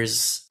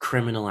infers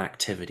criminal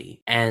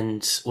activity.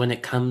 And when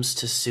it comes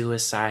to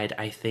suicide,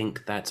 I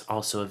think that's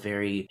also a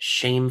very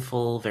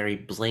shameful, very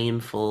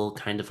blameful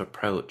kind of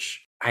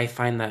approach. I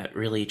find that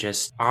really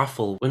just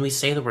awful. When we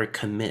say the word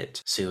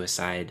commit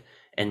suicide,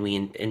 and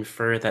we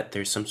infer that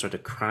there's some sort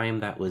of crime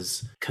that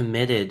was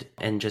committed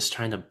and just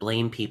trying to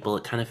blame people,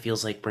 it kind of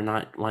feels like we're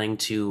not wanting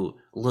to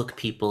look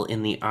people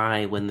in the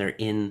eye when they're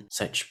in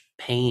such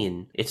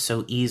pain. It's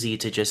so easy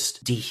to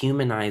just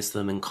dehumanize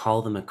them and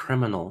call them a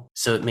criminal.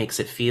 So it makes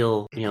it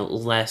feel,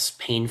 less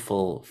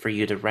painful for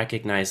you to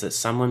recognize that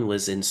someone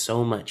was in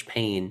so much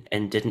pain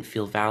and didn't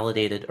feel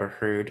validated or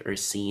heard or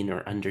seen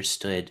or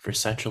understood for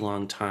such a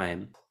long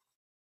time.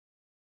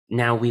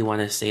 Now we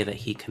want to say that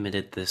he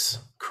committed this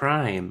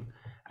crime.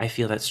 I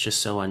feel that's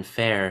just so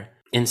unfair.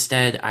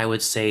 Instead, I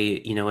would say,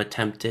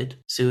 attempted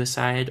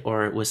suicide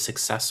or was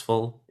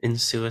successful in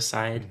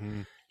suicide.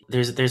 Mm-hmm.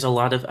 There's a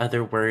lot of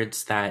other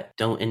words that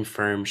don't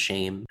infirm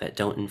shame, that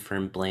don't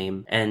infirm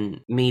blame,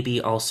 and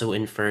maybe also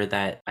infer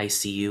that I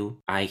see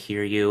you, I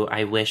hear you,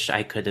 I wish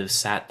I could have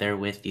sat there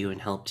with you and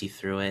helped you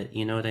through it.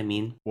 You know what I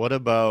mean? What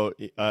about,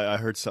 I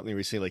heard something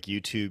recently, like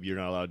YouTube, you're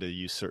not allowed to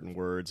use certain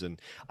words. And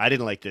I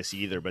didn't like this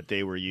either, but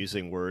they were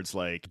using words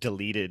like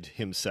deleted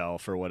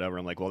himself or whatever.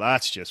 I'm like, well,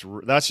 that's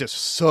just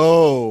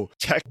so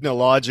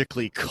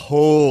technologically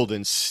cold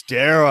and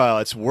sterile.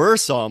 It's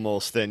worse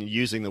almost than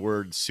using the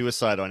word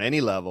suicide on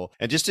any level.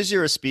 And just as you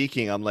were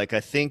speaking, I'm like, I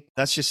think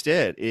that's just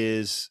it,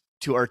 is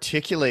to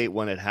articulate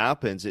when it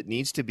happens, it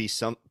needs to be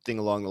something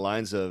along the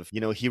lines of,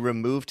 he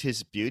removed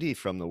his beauty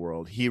from the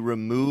world. He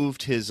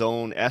removed his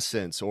own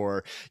essence,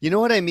 or, you know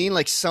what I mean?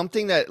 Like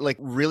something that like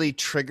really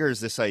triggers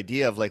this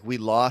idea of like we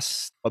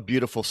lost a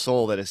beautiful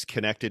soul that is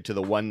connected to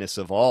the oneness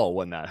of all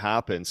when that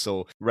happens.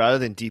 So rather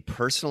than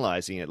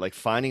depersonalizing it, like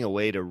finding a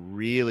way to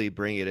really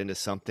bring it into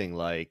something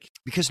like,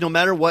 because no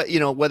matter what,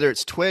 whether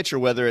it's Twitch or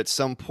whether it's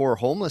some poor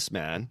homeless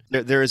man,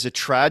 there is a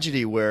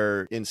tragedy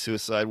where in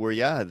suicide where,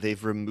 yeah,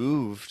 they've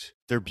removed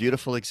their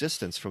beautiful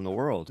existence from the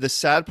world. The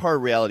sad part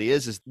of reality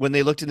is when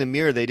they looked in the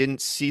mirror, they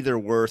didn't see their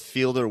worth,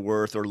 feel their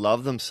worth, or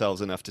love themselves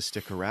enough to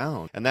stick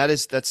around. And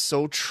that's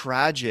so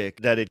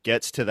tragic that it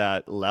gets to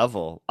that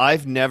level.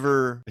 I've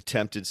never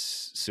attempted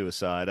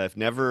suicide. I've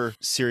never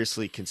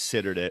seriously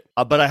considered it.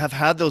 But I have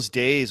had those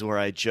days where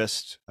I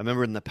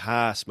remember in the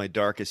past, my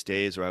darkest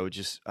days where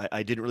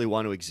I didn't really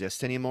want to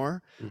exist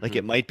anymore. Mm-hmm. Like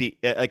it might be,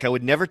 like I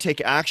would never take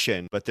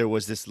action, but there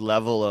was this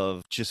level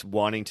of just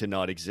wanting to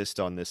not exist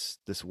on this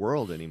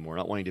world anymore,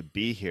 not wanting to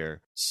be here.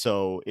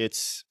 So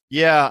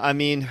I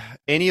mean,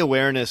 any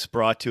awareness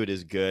brought to it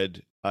is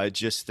good. I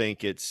just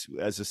think it's,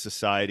 as a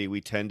society,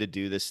 we tend to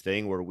do this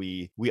thing where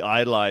we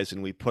idolize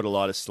and we put a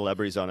lot of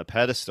celebrities on a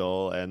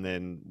pedestal. And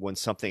then when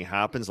something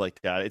happens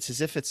like that, it's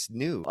as if it's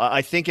new.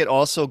 I think it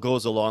also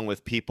goes along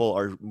with people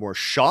are more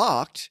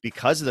shocked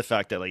because of the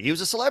fact that like he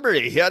was a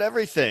celebrity. He had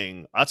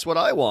everything. That's what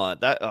I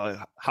want.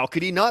 How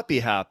could he not be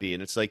happy?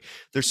 And it's like,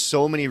 there's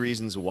so many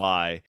reasons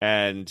why.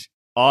 And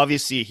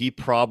obviously, he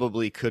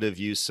probably could have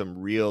used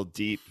some real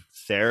deep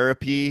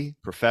therapy,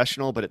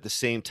 professional, but at the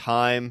same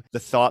time, the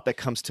thought that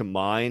comes to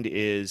mind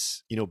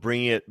is,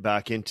 bringing it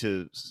back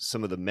into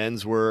some of the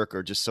men's work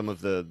or just some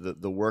of the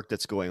work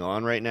that's going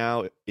on right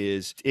now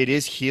is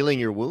healing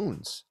your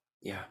wounds.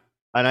 Yeah.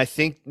 And I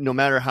think no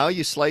matter how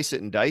you slice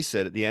it and dice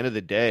it, at the end of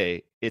the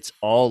day, it's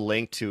all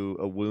linked to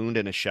a wound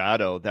and a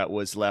shadow that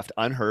was left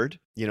unheard.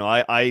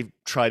 I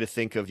try to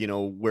think of,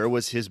 where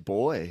was his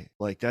boy?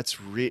 Like that's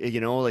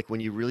like when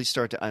you really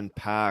start to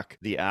unpack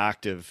the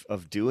act of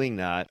doing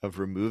that, of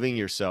removing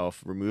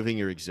yourself, removing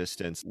your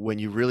existence, when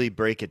you really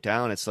break it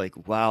down, it's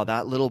like, wow,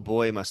 that little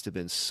boy must have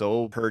been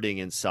so hurting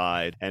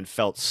inside and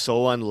felt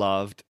so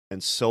unloved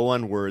and so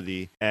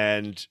unworthy.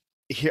 And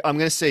here, I'm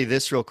going to say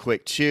this real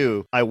quick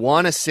too. I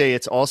want to say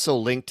it's also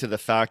linked to the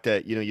fact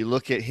that, you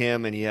look at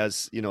him and he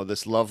has,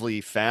 this lovely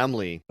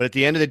family. But at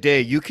the end of the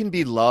day, you can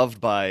be loved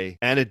by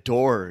and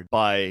adored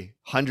by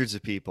hundreds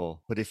of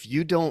people. But if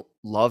you don't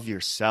love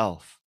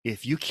yourself,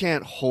 if you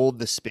can't hold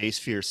the space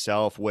for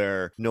yourself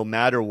where no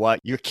matter what,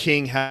 your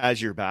king has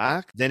your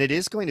back, then it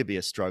is going to be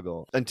a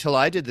struggle. Until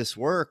I did this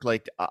work,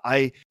 like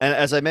and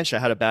as I mentioned,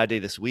 I had a bad day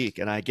this week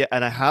and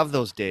I have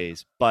those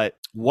days. But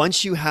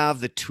once you have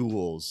the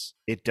tools,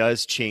 it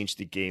does change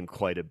the game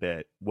quite a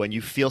bit. When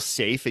you feel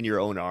safe in your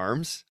own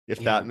arms, if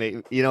that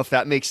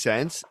makes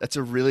sense, that's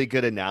a really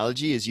good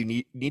analogy. Is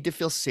you need to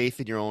feel safe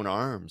in your own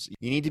arms.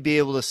 You need to be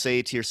able to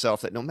say to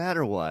yourself that no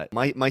matter what,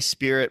 my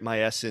spirit, my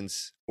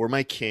essence, or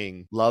my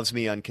king loves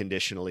me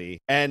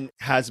unconditionally and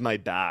has my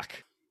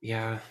back.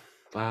 Yeah.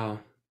 Wow.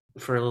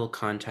 For a little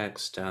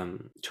context,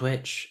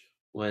 Twitch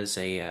was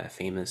a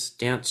famous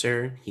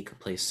dancer. He could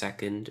play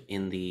second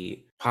in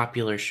the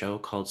popular show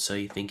called So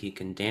You Think You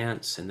Can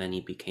Dance, and then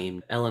he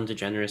became Ellen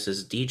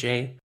DeGeneres'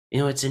 DJ.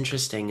 What's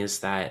interesting is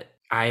that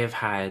I have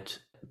had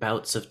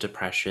bouts of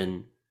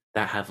depression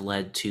that have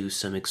led to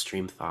some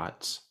extreme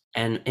thoughts.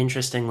 And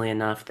interestingly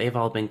enough, they've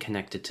all been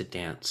connected to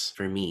dance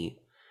for me.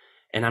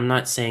 And I'm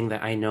not saying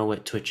that I know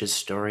what Twitch's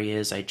story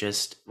is.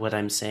 What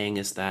I'm saying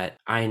is that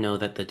I know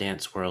that the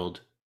dance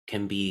world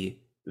can be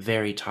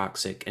very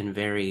toxic and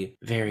very,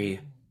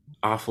 very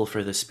awful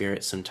for the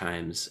spirit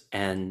sometimes.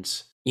 And,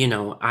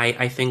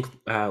 I think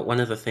one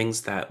of the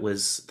things that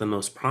was the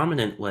most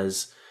prominent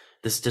was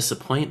this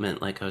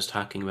disappointment, like I was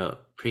talking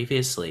about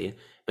previously,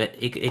 but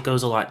it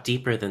goes a lot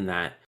deeper than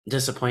that.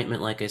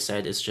 Disappointment, like I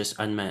said, is just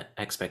unmet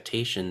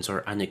expectations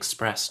or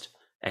unexpressed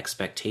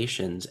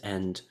expectations.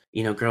 And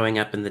growing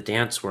up in the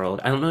dance world,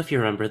 I don't know if you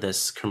remember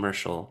this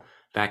commercial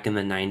back in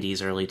the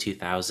 90s, early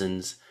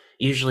 2000s,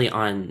 usually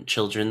on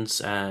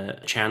children's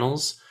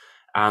channels,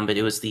 but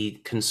it was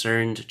the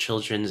Concerned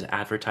Children's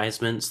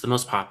advertisements. The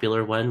most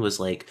popular one was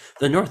like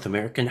the North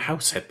American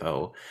House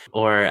Hippo,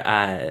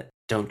 or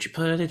don't you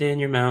put it in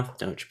your mouth,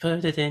 don't you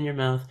put it in your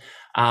mouth.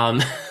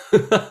 But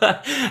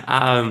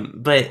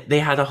they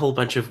had a whole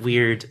bunch of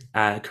weird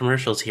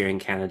commercials here in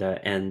Canada,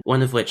 and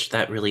one of which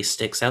that really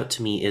sticks out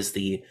to me is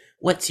the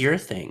 "What's your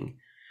thing?"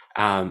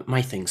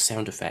 My thing's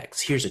sound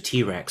effects. Here's a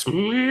T-Rex.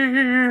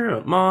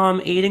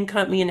 Mom, Aiden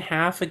cut me in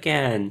half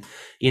again.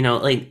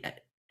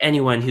 Like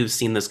anyone who's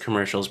seen this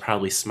commercial is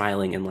probably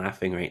smiling and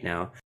laughing right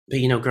now. But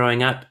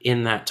growing up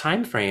in that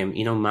time frame,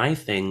 my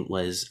thing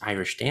was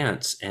Irish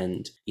dance,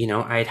 and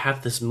I'd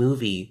have this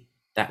movie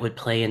that would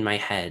play in my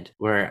head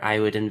where I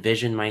would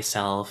envision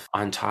myself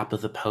on top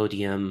of the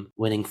podium,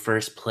 winning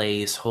first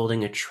place,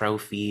 holding a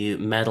trophy,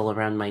 medal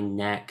around my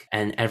neck,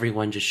 and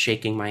everyone just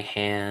shaking my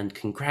hand.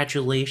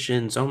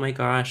 Congratulations. Oh my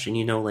gosh. And,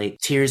 like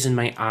tears in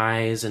my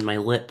eyes and my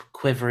lip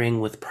quivering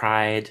with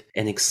pride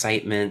and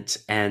excitement.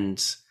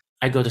 And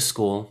I go to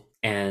school,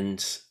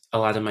 and a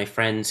lot of my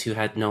friends who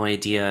had no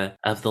idea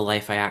of the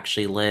life I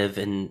actually live,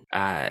 and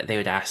they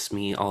would ask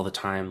me all the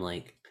time,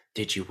 like,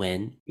 did you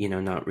win?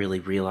 Not really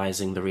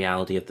realizing the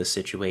reality of the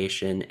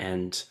situation.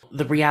 And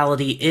the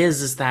reality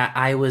is that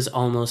I was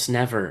almost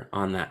never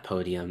on that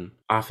podium.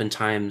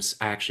 Oftentimes,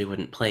 I actually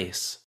wouldn't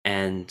place.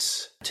 And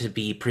to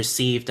be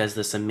perceived as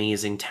this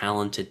amazing,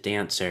 talented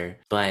dancer,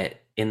 but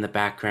in the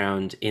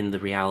background, in the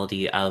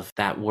reality of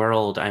that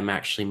world, I'm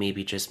actually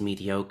maybe just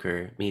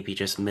mediocre, maybe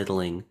just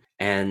middling.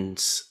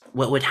 And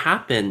what would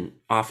happen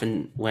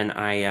often when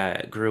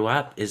I grew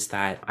up is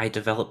that I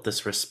developed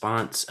this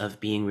response of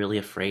being really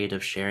afraid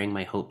of sharing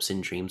my hopes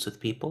and dreams with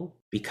people,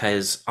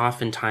 because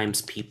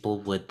oftentimes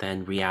people would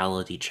then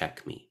reality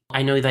check me.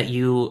 I know that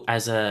you,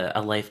 as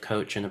a life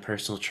coach and a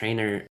personal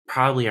trainer,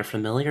 probably are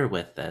familiar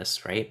with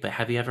this, right? But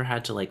have you ever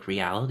had to like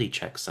reality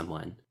check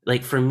someone?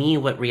 Like for me,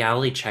 what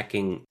reality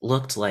checking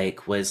looked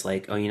like was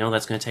like, oh,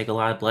 that's going to take a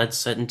lot of blood,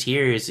 sweat, and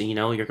tears. And,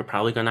 you're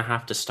probably going to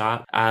have to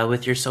stop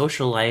with your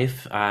social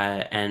life,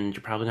 and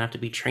you're probably going to have to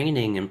be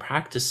training and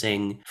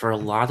practicing for a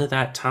lot of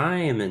that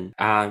time.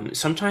 And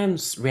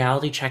sometimes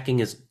reality checking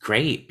is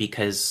great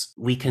because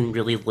we can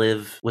really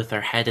live with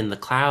our head in the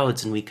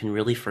clouds, and we can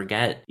really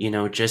forget,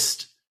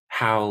 just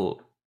how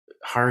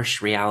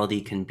harsh reality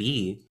can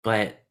be.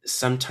 But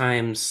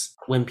sometimes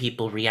when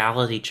people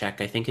reality check,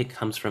 I think it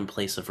comes from a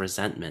place of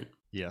resentment.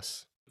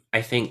 Yes.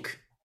 I think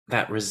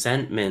that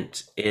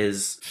resentment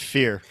is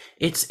Fear.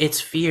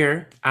 it's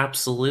fear,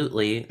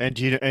 absolutely. And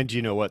do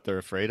you know what they're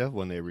afraid of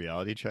when they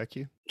reality check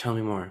you? Tell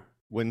me more.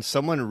 When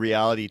someone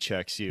reality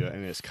checks you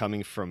and it's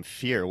coming from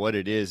fear, what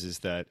it is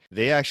that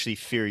they actually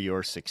fear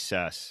your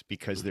success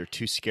because they're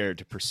too scared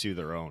to pursue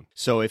their own.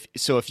 So if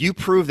you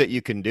prove that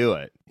you can do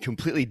it,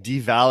 completely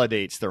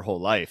devalidates their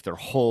whole life, their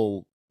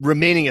whole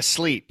remaining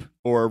asleep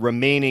or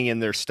remaining in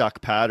their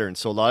stuck pattern.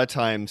 So a lot of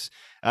times,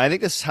 I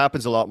think this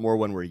happens a lot more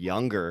when we're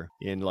younger,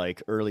 in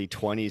like early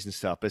 20s and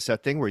stuff. But it's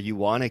that thing where you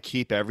want to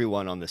keep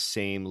everyone on the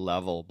same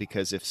level,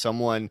 because if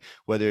someone,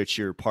 whether it's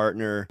your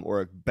partner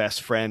or a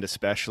best friend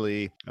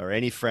especially, or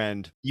any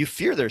friend, you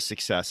fear their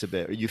success a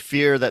bit, or you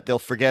fear that they'll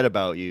forget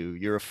about you.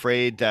 You're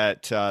afraid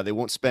that they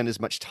won't spend as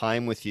much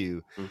time with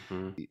you.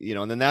 And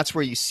then that's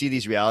where you see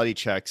these reality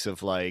checks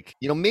of like,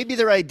 maybe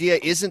their idea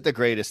isn't the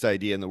greatest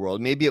idea in the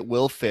world. Maybe it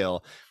will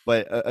fail.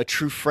 But a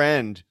true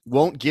friend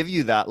won't give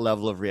you that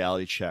level of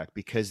reality check,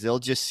 because they'll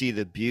just see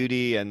the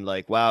beauty and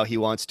like, wow, he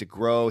wants to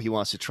grow. He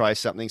wants to try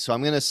something. So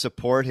I'm going to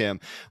support him.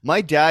 My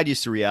dad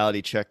used to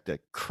reality check the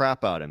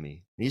crap out of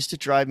me. He used to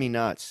drive me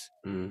nuts.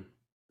 Mm-hmm.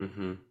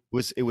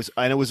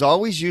 And it was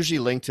always usually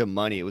linked to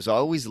money. It was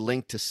always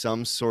linked to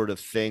some sort of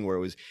thing where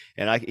it was,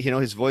 and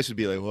his voice would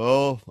be like,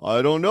 well,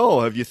 I don't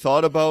know. Have you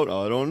thought about,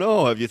 I don't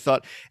know. Have you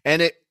thought?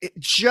 And it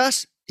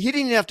just, he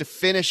didn't even have to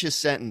finish his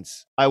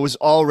sentence. I was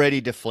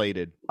already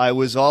deflated. I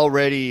was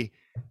already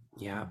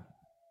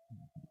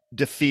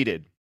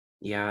defeated.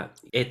 Yeah,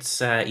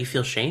 it's you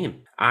feel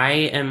shame. I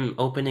am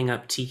opening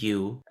up to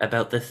you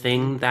about the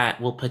thing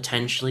that will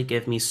potentially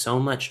give me so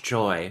much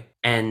joy,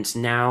 and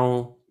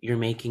now you're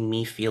making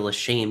me feel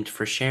ashamed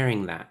for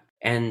sharing that.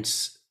 And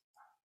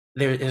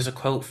there's a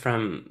quote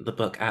from the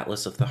book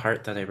Atlas of the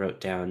Heart that I wrote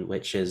down,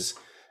 which is,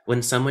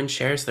 when someone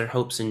shares their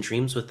hopes and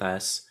dreams with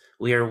us,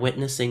 we are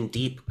witnessing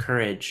deep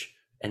courage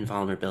and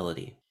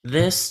vulnerability.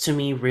 This to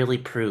me really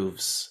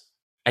proves,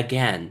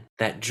 again,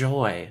 that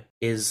joy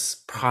is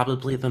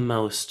probably the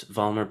most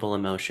vulnerable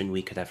emotion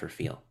we could ever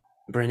feel.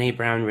 Brene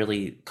Brown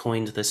really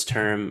coined this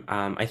term.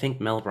 I think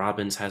Mel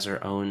Robbins has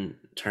her own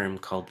term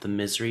called the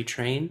misery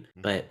train,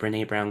 but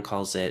Brene Brown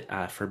calls it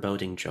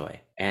foreboding joy.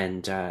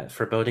 And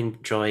foreboding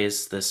joy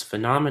is this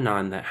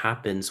phenomenon that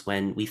happens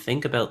when we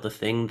think about the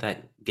thing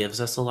that gives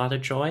us a lot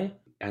of joy.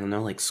 I don't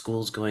know, like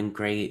school's going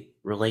great,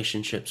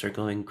 relationships are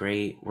going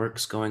great,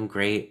 work's going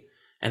great.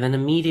 And then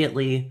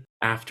immediately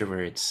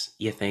afterwards,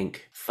 you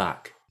think,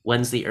 fuck,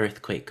 when's the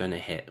earthquake going to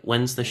hit?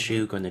 When's the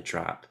shoe going to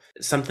drop?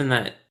 Something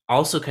that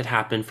also could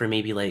happen for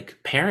maybe like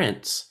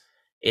parents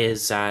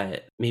is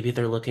maybe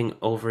they're looking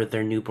over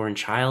their newborn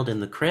child in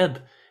the crib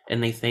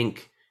and they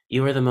think,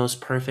 you are the most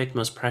perfect,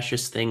 most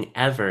precious thing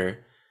ever.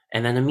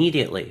 And then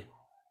immediately,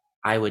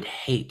 I would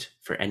hate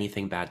for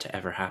anything bad to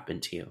ever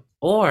happen to you.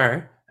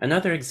 Or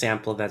another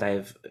example that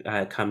I've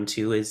come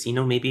to is,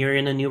 maybe you're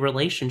in a new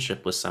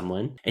relationship with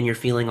someone and you're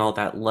feeling all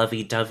that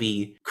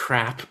lovey-dovey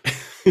crap.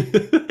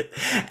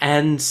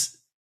 And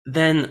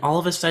then all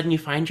of a sudden you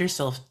find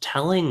yourself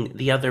telling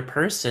the other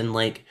person,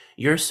 like,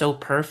 you're so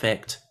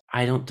perfect,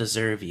 I don't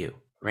deserve you,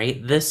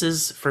 right? This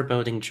is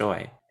foreboding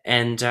joy.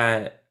 And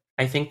I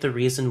think the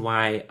reason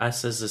why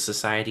us as a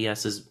society,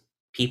 us as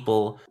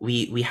people,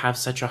 we have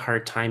such a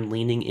hard time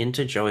leaning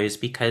into joy is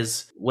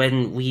because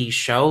when we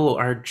show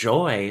our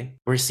joy,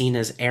 we're seen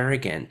as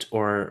arrogant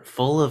or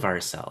full of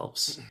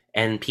ourselves,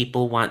 and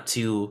people want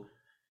to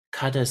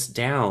cut us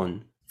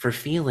down for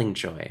feeling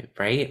joy,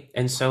 right?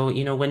 And so,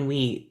 when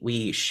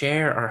we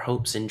share our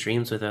hopes and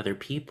dreams with other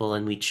people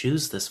and we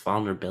choose this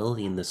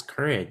vulnerability and this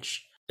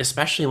courage,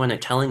 especially when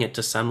it's telling it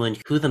to someone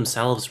who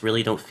themselves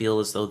really don't feel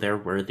as though they're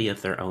worthy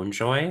of their own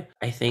joy,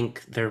 I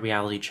think their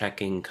reality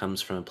checking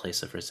comes from a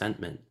place of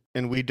resentment.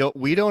 And we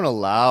don't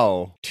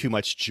allow too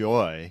much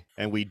joy,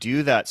 and we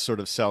do that sort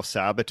of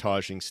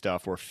self-sabotaging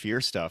stuff or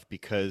fear stuff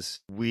because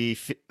we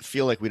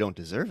feel like we don't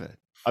deserve it.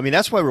 I mean,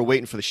 that's why we're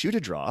waiting for the shoe to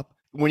drop.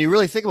 When you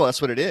really think about it,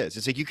 that's what it is.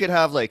 It's like you could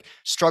have like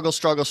struggle,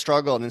 struggle,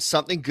 struggle, and then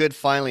something good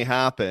finally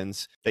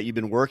happens that you've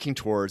been working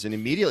towards, and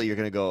immediately you're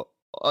going to go,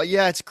 oh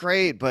yeah, it's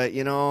great, but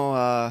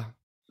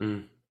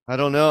Mm. I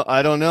don't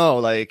know.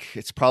 Like,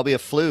 it's probably a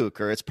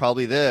fluke, or it's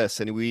probably this.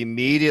 And we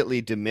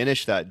immediately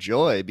diminish that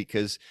joy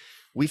because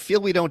we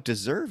feel we don't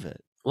deserve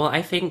it. Well,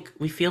 I think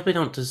we feel we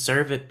don't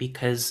deserve it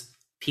because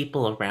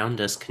people around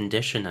us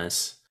condition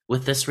us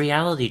with this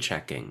reality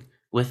checking,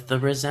 with the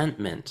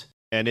resentment.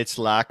 And it's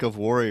lack of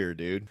warrior,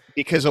 dude.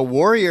 Because a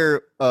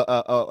warrior,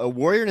 a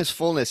warrior in his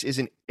fullness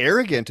isn't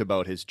arrogant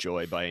about his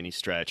joy by any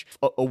stretch.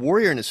 A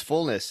warrior in his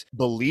fullness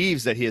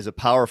believes that he is a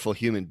powerful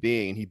human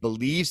being. He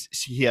believes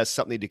he has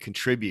something to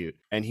contribute,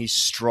 and he's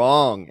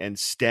strong and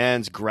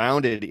stands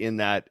grounded in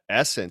that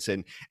essence,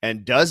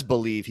 and does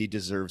believe he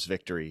deserves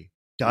victory.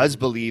 Does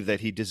believe that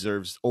he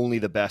deserves only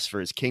the best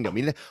for his kingdom.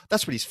 I mean,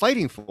 that's what he's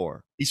fighting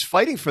for. He's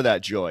fighting for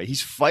that joy.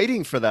 He's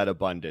fighting for that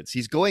abundance.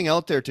 He's going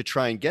out there to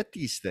try and get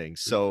these things.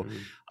 So,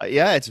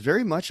 yeah, it's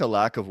very much a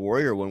lack of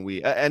warrior when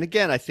we. And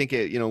again, I think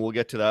we'll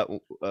get to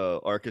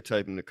that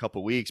archetype in a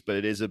couple of weeks, but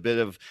it is a bit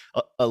of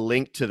a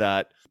link to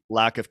that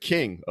lack of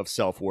king of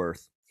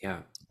self-worth. Yeah.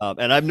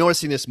 And I'm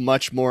noticing this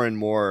much more and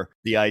more,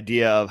 the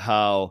idea of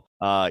how,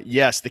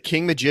 yes, the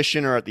king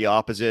magician are at the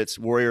opposites,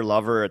 warrior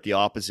lover are at the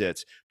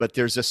opposites, but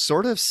there's a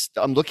sort of,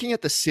 I'm looking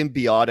at the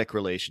symbiotic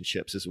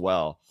relationships as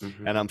well.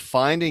 And I'm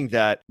finding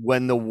that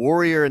when the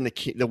warrior and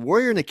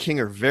the king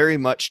are very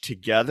much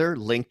together,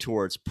 linked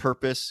towards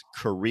purpose,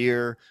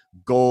 career,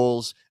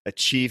 goals,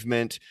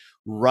 achievement,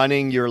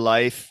 running your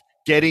life,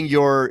 getting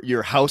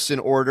your house in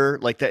order,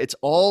 like that, it's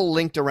all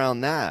linked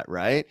around that,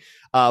 right?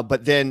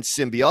 But then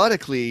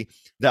symbiotically,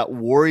 that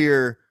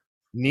warrior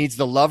needs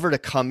the lover to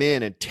come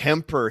in and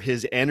temper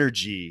his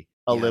energy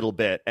a little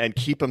bit and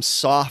keep him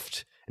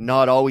soft,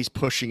 not always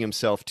pushing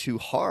himself too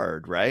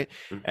hard, right?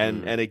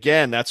 And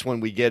again, that's when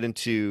we get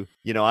into,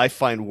 I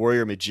find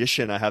warrior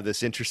magician, I have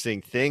this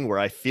interesting thing where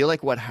I feel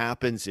like what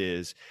happens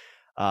is,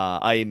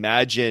 I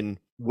imagine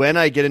when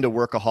I get into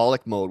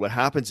workaholic mode, what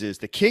happens is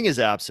the king is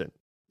absent.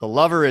 The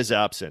lover is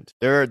absent.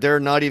 They're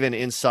not even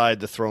inside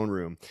the throne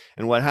room.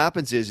 And what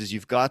happens is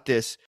you've got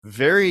this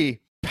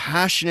very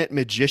passionate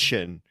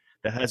magician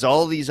that has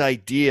all these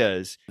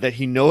ideas that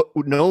he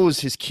knows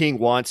his king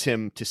wants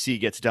him to see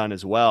gets done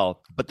as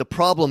well. But the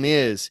problem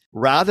is,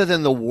 rather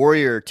than the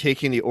warrior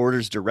taking the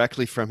orders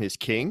directly from his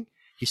king,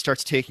 he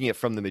starts taking it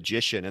from the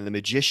magician. And the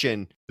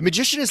magician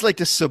is like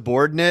the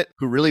subordinate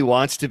who really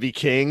wants to be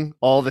king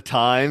all the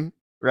time.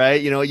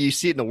 Right? You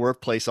see it in the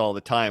workplace all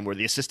the time where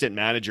the assistant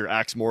manager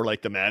acts more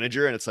like the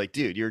manager. And it's like,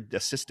 dude, you're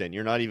assistant.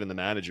 You're not even the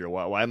manager.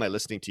 Why am I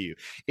listening to you?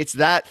 It's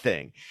that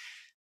thing.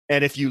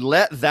 And if you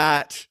let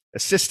that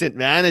assistant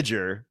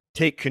manager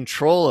take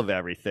control of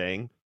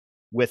everything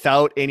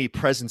without any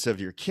presence of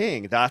your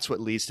king, that's what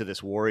leads to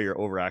this warrior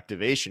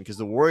overactivation, because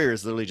the warrior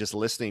is literally just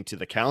listening to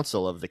the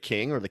counsel of the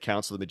king or the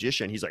counsel of the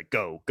magician. He's like,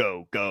 go,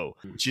 go, go,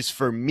 which is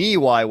for me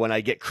why when I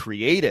get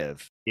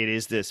creative, it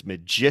is this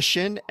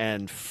magician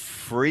and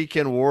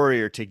freaking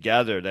warrior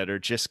together that are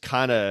just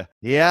kind of,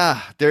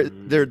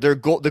 their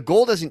goal. The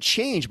goal doesn't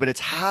change, but it's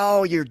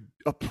how you're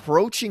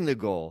approaching the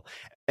goal.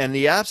 And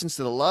the absence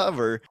of the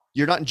lover,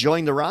 you're not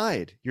enjoying the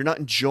ride. You're not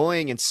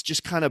enjoying and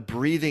just kind of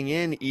breathing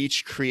in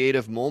each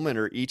creative moment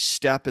or each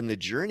step in the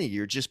journey.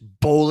 You're just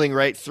bowling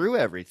right through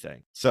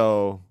everything.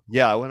 So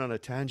yeah, I went on a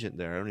tangent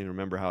there. I don't even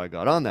remember how I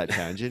got on that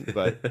tangent,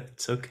 but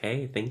it's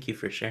okay. Thank you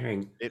for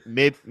sharing.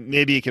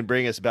 Maybe you can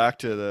bring us back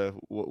to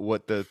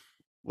what it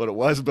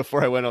was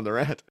before I went on the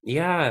rant.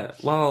 Yeah.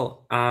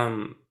 Well,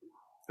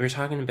 we were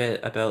talking a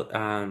bit about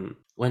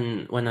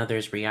when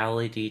others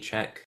reality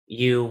check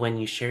you, when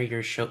you share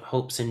your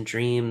hopes and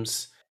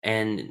dreams,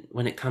 and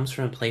when it comes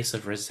from a place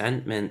of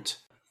resentment.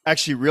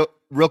 Actually,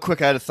 real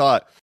quick, I had a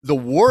thought. The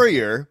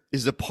warrior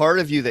is the part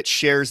of you that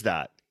shares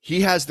that.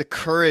 He has the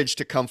courage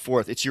to come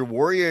forth. It's your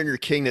warrior and your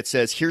king that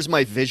says, here's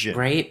my vision.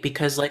 Right?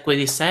 Because like what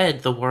you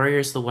said, the warrior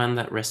is the one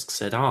that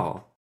risks it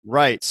all.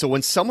 Right. So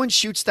when someone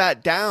shoots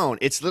that down,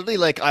 it's literally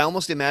like, I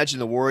almost imagine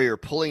the warrior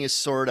pulling his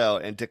sword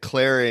out and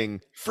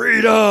declaring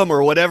freedom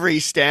or whatever he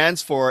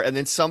stands for. And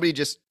then somebody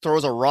just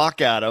throws a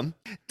rock at him.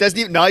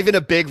 Not even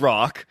a big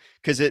rock,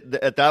 because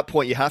at that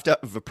point you have to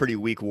have a pretty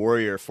weak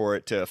warrior for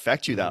it to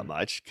affect you that Mm-hmm.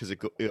 much. Because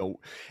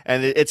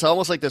and it's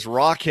almost like this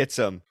rock hits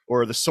him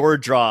or the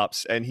sword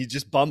drops and he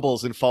just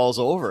bumbles and falls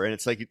over, and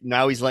it's like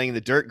now he's laying in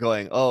the dirt,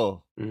 going,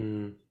 "Oh,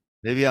 Mm-hmm.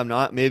 maybe I'm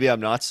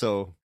not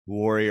so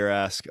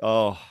warrior-esque.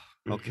 Oh,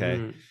 okay."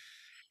 Mm-hmm.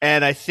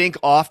 And I think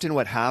often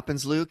what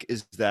happens, Luke,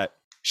 is that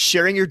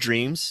sharing your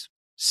dreams,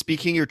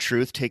 speaking your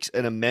truth takes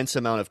an immense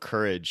amount of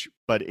courage.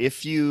 But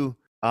if you,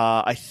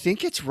 I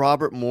think it's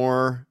Robert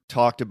Moore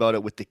talked about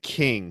it with the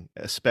king,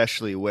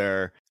 especially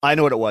where I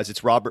know what it was.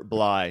 It's Robert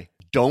Bly.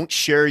 Don't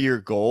share your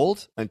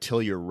gold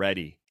until you're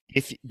ready.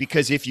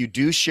 Because if you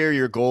do share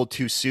your gold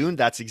too soon,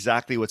 that's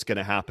exactly what's going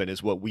to happen,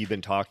 is what we've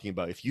been talking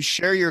about. If you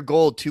share your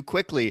gold too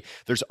quickly,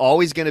 there's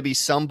always going to be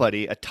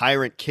somebody, a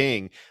tyrant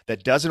king,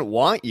 that doesn't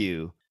want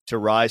you to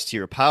rise to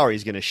your power.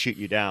 He's going to shoot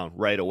you down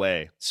right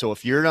away. So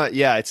if you're not,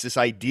 yeah, it's this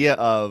idea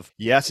of,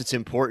 yes, it's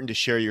important to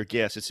share your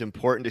gifts. It's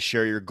important to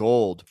share your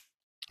gold,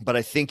 but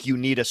I think you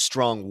need a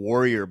strong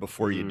warrior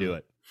before you do Mm.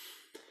 it.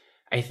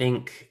 I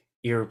think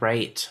you're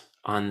right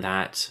on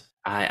that.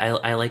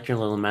 I like your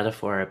little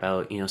metaphor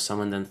about,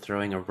 someone then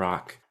throwing a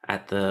rock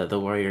at the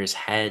warrior's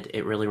head.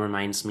 It really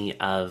reminds me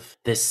of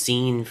this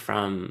scene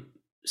from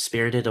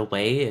Spirited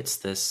Away. It's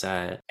this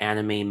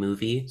anime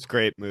movie, It's a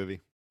great movie.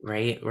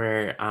 right?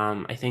 Where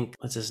I think,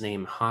 what's his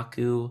name?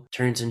 Haku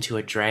turns into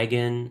a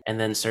dragon and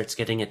then starts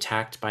getting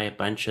attacked by a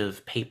bunch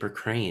of paper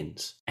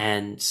cranes.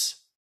 And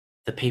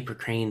the paper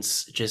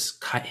cranes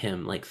just cut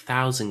him like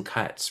 1,000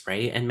 cuts,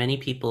 right? And many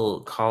people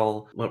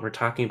call what we're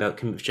talking about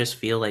can just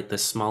feel like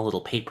this small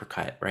little paper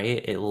cut,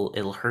 right?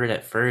 It'll hurt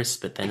at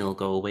first, but then it'll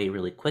go away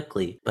really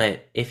quickly.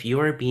 But if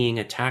you're being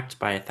attacked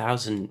by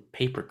 1,000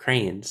 paper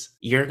cranes,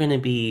 you're going to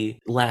be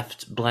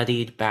left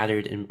bloodied,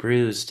 battered, and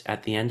bruised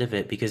at the end of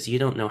it because you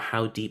don't know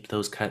how deep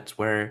those cuts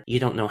were. You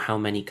don't know how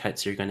many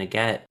cuts you're going to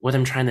get. What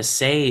I'm trying to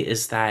say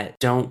is that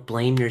don't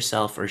blame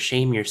yourself or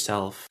shame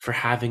yourself for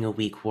having a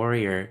weak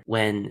warrior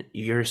when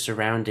your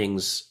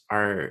surroundings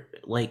are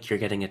like you're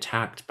getting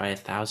attacked by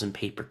 1,000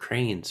 paper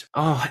cranes.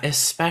 Oh,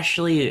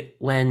 especially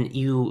when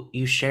you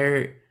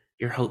share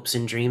your hopes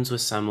and dreams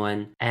with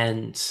someone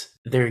and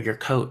they're your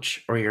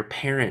coach or your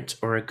parent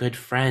or a good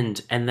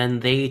friend, and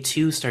then they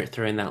too start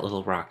throwing that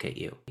little rock at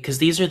you. Because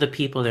these are the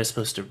people that are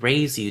supposed to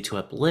raise you, to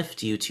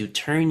uplift you, to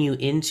turn you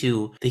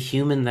into the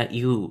human that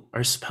you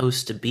are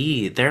supposed to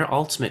be. Their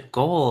ultimate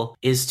goal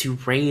is to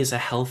raise a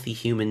healthy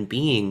human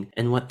being,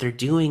 and what they're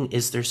doing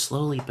is they're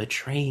slowly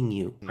betraying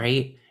you,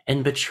 right?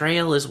 And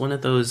betrayal is one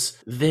of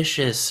those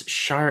vicious,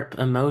 sharp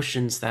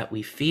emotions that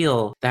we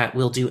feel that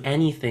we'll do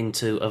anything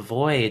to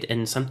avoid.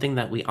 And something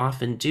that we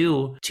often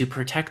do to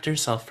protect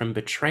ourselves from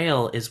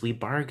betrayal is we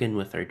bargain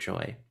with our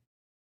joy,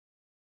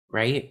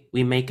 right?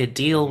 We make a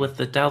deal Mm-hmm. with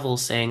the devil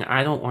saying,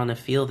 I don't want to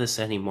feel this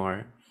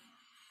anymore.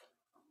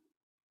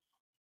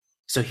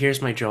 So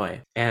here's my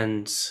joy.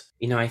 And,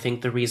 I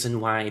think the reason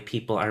why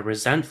people are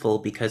resentful,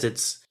 because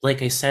it's,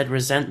 like I said,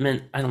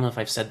 resentment, I don't know if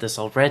I've said this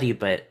already,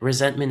 but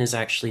resentment is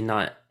actually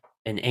not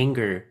an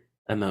anger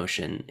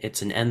emotion.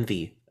 It's an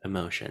envy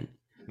emotion,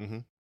 Mm-hmm.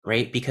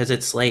 right? Because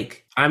it's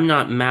like, I'm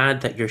not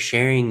mad that you're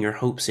sharing your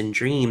hopes and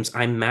dreams.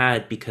 I'm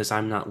mad because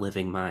I'm not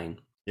living mine,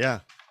 Yeah,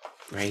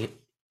 right?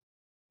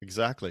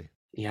 exactly.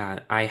 Yeah,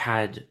 I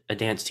had a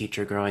dance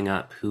teacher growing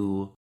up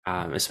who,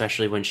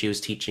 especially when she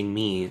was teaching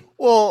me.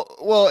 Well,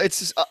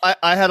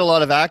 I had a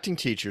lot of acting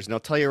teachers, and I'll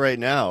tell you right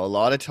now, a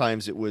lot of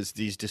times it was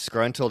these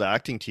disgruntled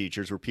acting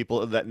teachers were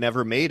people that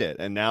never made it,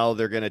 and now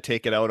they're going to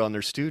take it out on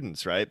their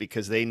students, right?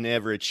 Because they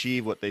never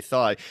achieved what they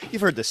thought.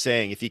 You've heard the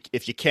saying,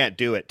 if you can't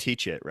do it,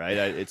 teach it, right?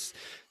 It's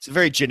a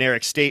very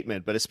generic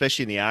statement, but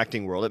especially in the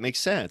acting world, it makes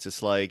sense.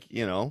 It's like,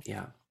 Yeah.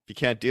 if you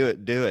can't do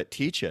it,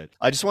 teach it.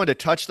 I just wanted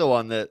to touch though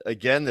on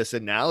this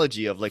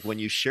analogy of like when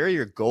you share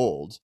your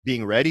gold,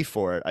 being ready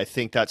for it. I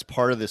think that's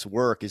part of this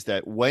work, is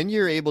that when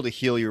you're able to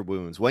heal your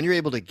wounds, when you're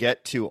able to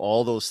get to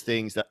all those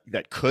things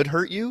that could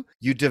hurt you,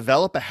 you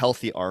develop a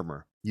healthy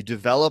armor. You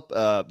develop,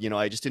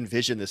 I just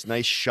envision this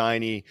nice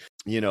shiny,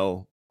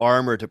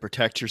 armor to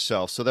protect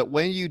yourself, so that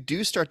when you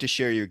do start to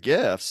share your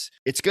gifts,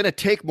 it's going to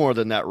take more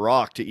than that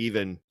rock to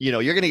even,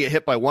 you're going to get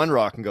hit by one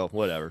rock and go,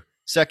 whatever.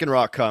 Second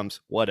rock comes,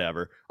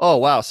 whatever. Oh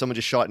wow, someone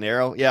just shot an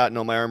arrow. Yeah,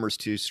 no, my armor's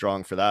too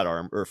strong for that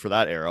arm or for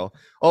that arrow.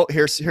 Oh,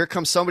 here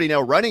comes somebody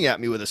now running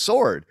at me with a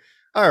sword.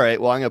 All right,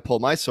 well, I'm gonna pull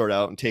my sword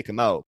out and take him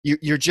out.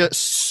 You're just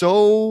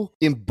so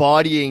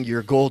embodying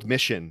your gold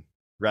mission,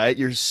 right?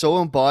 You're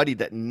so embodied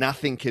that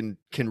nothing can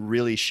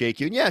really shake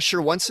you. And yeah,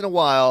 sure, once in a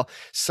while,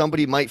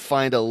 somebody might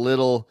find a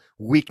little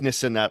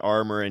weakness in that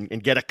armor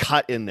and get a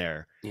cut in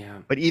there. Yeah.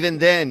 But even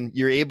then,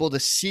 you're able to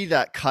see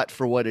that cut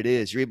for what it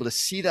is. You're able to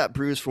see that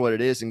bruise for what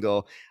it is and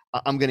go,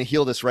 I'm going to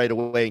heal this right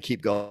away and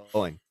keep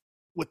going.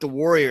 With the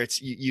warrior,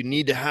 it's you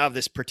need to have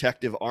this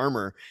protective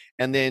armor.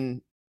 And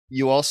then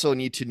you also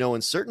need to know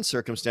in certain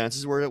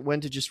circumstances when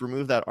to just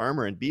remove that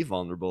armor and be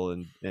vulnerable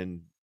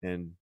and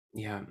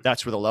Yeah.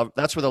 That's where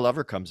the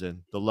lover comes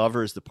in. The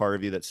lover is the part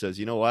of you that says,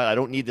 you know what, I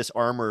don't need this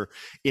armor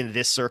in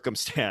this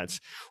circumstance.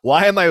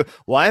 Why am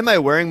I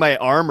wearing my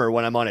armor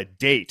when I'm on a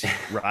date?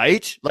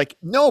 Right? Like,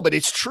 no, but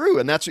it's true.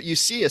 And that's what you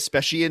see,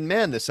 especially in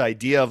men, this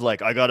idea of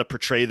like, I gotta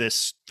portray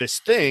this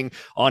thing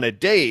on a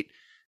date.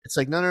 It's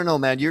like, no, no, no,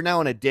 man, you're now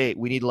on a date.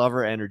 We need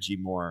lover energy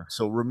more.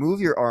 So remove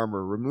your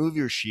armor, remove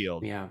your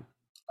shield. Yeah.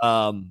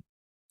 Um,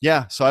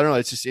 yeah. So I don't know.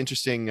 It's just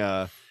interesting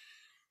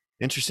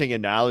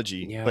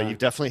analogy, but Yeah. you've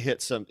definitely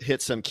hit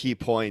some key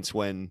points.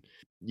 When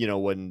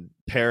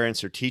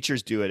parents or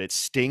teachers do it, it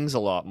stings a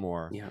lot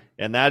more. Yeah.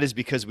 And that is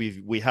because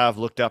we have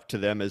looked up to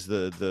them as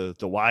the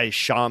wise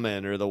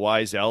shaman or the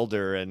wise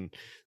elder, and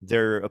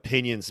their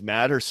opinions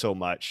matter so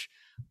much.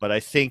 But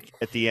I think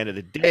at the end of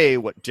the day,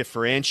 what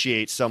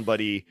differentiates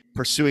somebody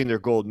pursuing their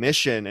gold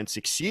mission and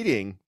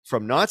succeeding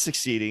from not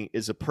succeeding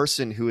is a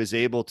person who is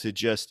able to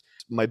just,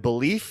 my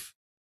belief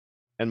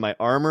and my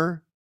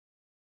armor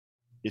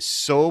is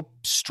so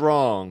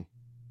strong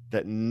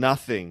that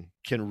nothing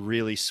can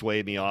really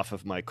sway me off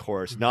of my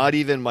course. Not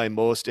even my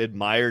most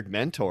admired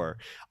mentor.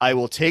 I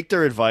will take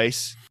their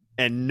advice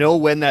and know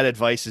when that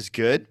advice is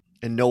good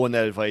and know when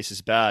that advice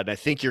is bad. And I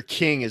think your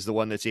king is the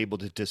one that's able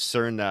to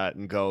discern that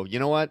and go, you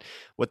know what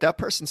that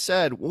person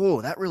said,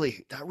 whoa, that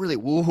really,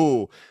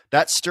 woohoo,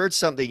 that stirred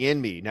something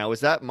in me. Now, is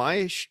that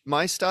my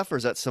stuff or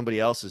is that somebody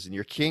else's? And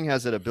your king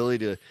has that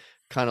ability to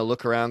kind of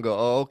look around, go,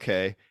 oh,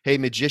 okay. Hey,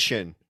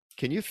 magician,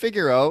 can you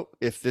figure out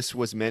if this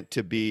was meant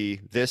to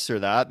be this or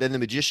that? Then the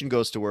magician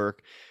goes to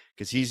work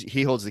because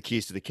he holds the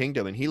keys to the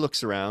kingdom, and he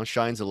looks around,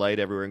 shines a light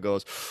everywhere, and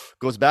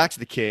goes back to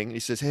the king, and he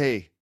says,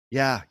 hey,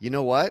 yeah, you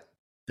know what?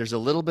 There's a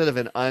little bit of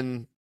an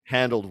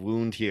unhandled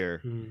wound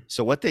here.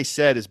 So what they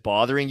said is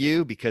bothering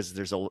you because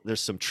there's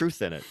some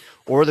truth in it.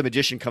 Or the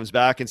magician comes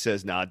back and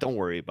says, nah, don't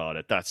worry about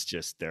it. That's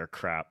just their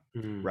crap.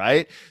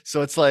 Right?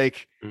 So it's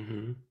like,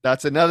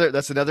 that's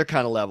another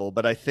kind of level.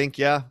 But I think,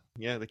 yeah,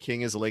 the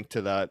king is linked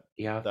to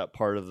that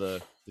part of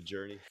the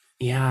journey.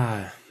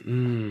 Yeah.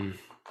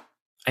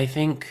 I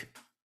think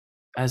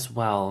as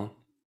well,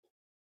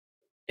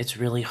 it's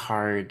really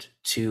hard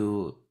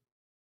to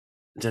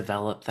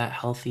develop that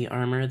healthy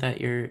armor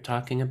that you're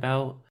talking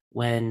about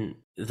when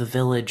the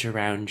village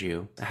around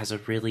you has a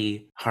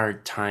really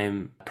hard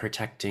time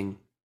protecting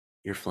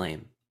your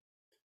flame.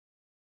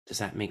 Does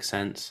that make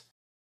sense?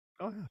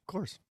 Oh, yeah, of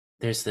course.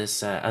 There's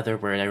this other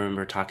word, I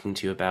remember talking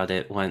to you about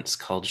it once,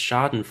 called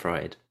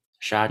Schadenfreude.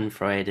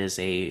 Schadenfreude is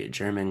a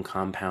German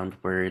compound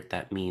word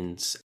that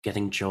means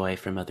getting joy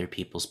from other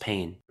people's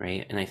pain,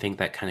 right? And I think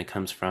that kind of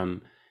comes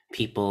from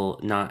people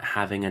not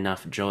having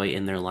enough joy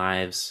in their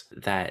lives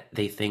that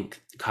they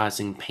think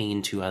causing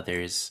pain to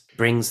others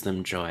brings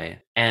them joy.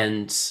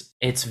 And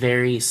it's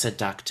very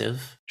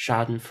seductive,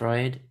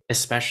 Schadenfreude,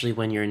 especially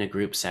when you're in a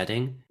group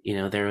setting.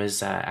 There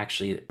was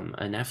actually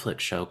a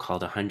Netflix show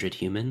called 100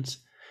 Humans,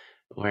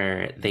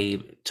 where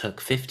they took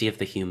 50 of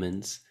the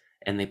humans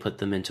and they put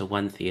them into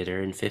one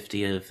theater and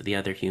 50 of the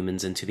other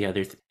humans into the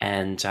other.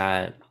 And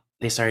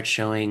they started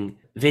showing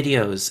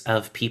videos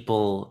of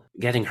people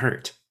getting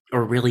hurt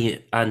or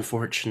really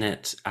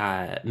unfortunate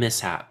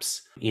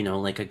mishaps.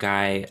 Like a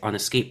guy on a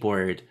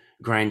skateboard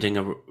grinding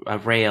a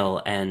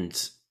rail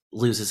and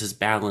loses his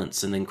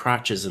balance and then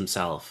crotches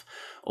himself.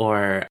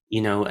 Or,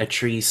 a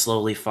tree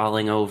slowly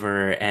falling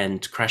over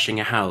and crushing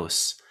a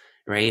house,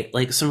 right?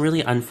 Like some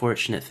really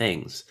unfortunate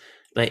things.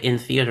 But in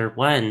theater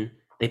 1,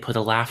 they put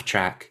a laugh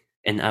track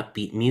and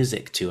upbeat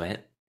music to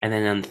it. And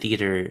then on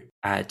theater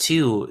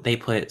 2, they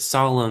put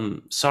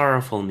solemn,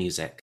 sorrowful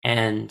music.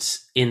 And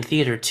in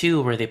theater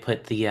 2, where they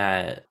put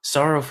the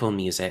sorrowful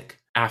music,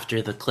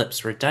 after the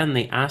clips were done,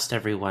 they asked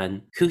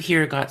everyone, who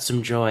here got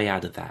some joy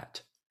out of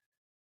that?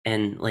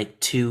 And like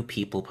 2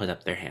 people put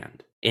up their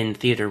hand. In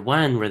theater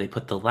 1, where they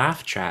put the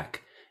laugh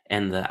track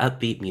and the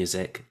upbeat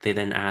music, they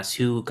then asked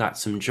who got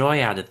some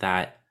joy out of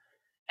that.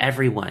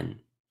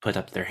 Everyone put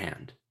up their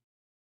hand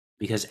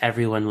because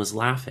everyone was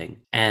laughing.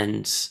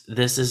 And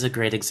this is a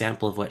great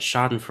example of what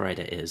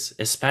Schadenfreude is,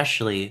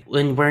 especially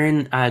when we're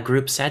in a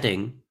group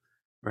setting,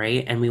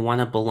 right? And we want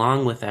to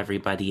belong with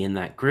everybody in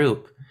that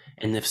group.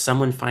 And if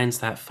someone finds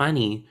that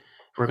funny,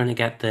 we're going to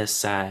get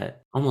this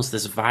almost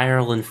this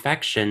viral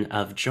infection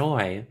of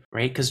joy,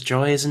 right? Because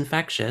joy is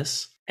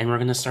infectious, and we're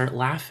going to start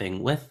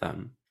laughing with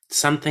them.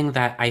 Something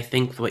that I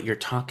think what you're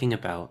talking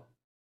about,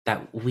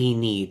 that we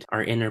need,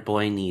 our inner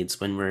boy needs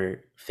when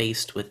we're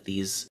faced with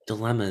these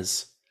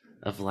dilemmas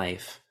of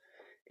life,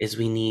 is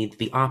we need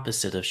the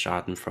opposite of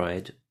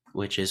Schadenfreude,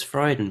 which is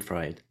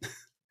Freudenfreude,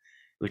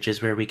 which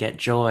is where we get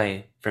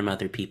joy from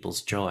other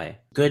people's joy.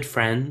 Good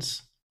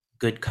friends,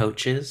 good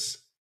coaches,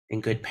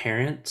 and good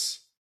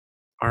parents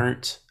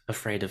aren't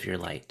afraid of your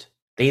light.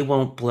 They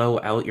won't blow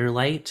out your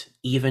light,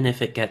 even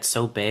if it gets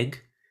so big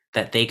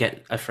that they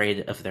get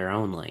afraid of their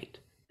own light.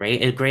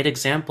 Right? A great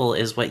example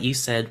is what you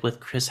said with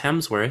Chris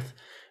Hemsworth,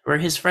 where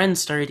his friends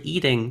started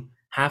eating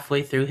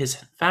halfway through his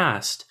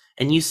fast,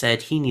 and you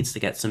said he needs to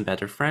get some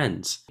better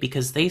friends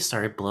because they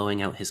started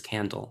blowing out his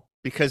candle.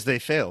 Because they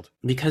failed.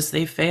 Because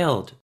they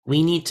failed.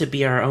 We need to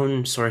be our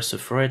own source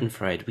of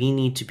Freudenfreude. We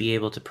need to be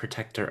able to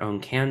protect our own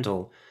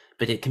candle,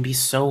 but it can be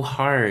so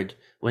hard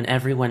when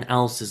everyone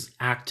else is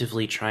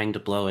actively trying to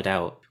blow it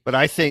out. But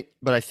I think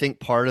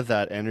part of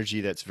that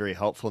energy that's very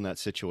helpful in that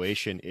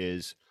situation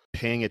is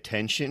paying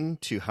attention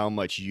to how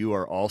much you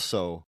are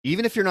also,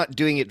 even if you're not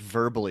doing it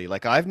verbally.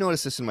 Like I've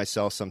noticed this in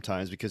myself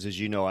sometimes because, as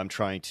you know, I'm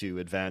trying to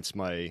advance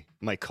my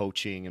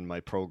coaching and my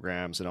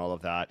programs and all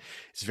of that.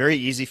 It's very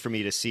easy for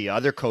me to see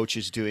other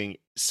coaches doing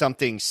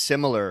something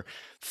similar,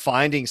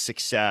 finding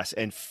success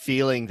and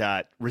feeling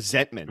that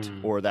resentment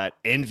Mm, or that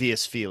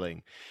envious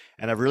feeling.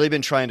 And I've really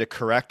been trying to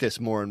correct this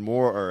more and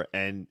more,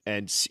 and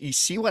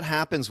see what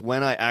happens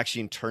when I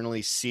actually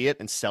internally see it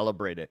and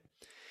celebrate it.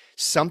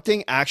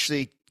 Something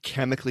actually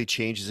chemically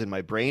changes in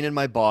my brain and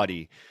my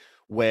body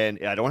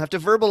when I don't have to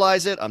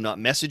verbalize it. I'm not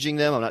messaging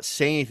them, I'm not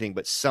saying anything,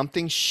 but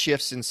something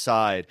shifts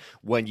inside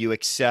when you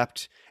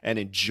accept and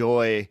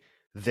enjoy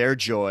their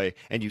joy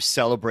and you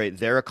celebrate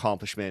their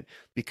accomplishment.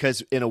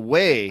 Because in a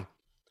way,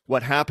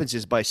 what happens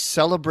is by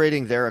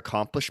celebrating their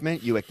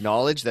accomplishment, you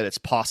acknowledge that it's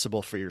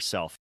possible for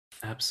yourself.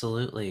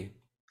 absolutely.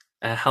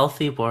 A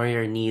healthy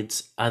warrior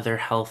needs other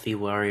healthy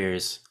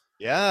warriors.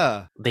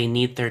 Yeah. They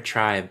need their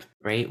tribe,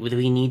 right?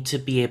 We need to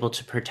be able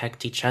to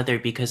protect each other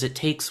because it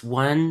takes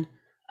one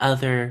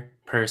other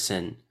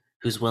person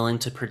who's willing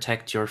to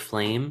protect your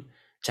flame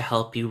to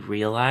help you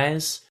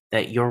realize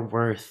that you're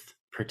worth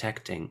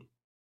protecting.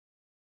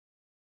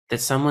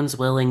 That someone's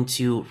willing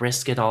to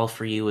risk it all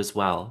for you as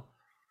well.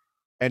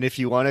 And if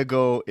you want to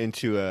go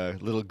into a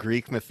little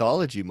Greek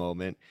mythology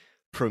moment,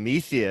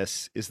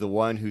 Prometheus is the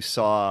one who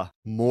saw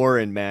more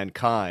in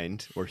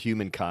mankind or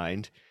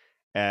humankind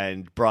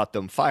and brought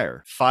them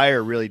fire.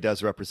 Fire really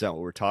does represent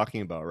what we're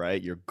talking about,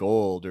 right? Your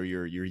gold or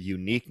your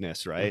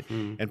uniqueness, right?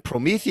 Mm-hmm. And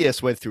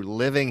Prometheus went through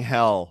living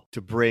hell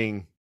to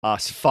bring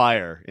us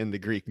fire in the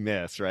Greek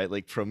myths, right?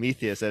 Like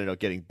Prometheus ended up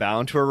getting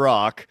bound to a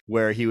rock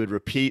where he would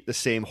repeat the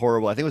same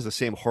horrible, I think it was the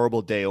same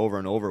horrible day over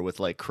and over with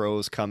like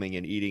crows coming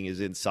and eating his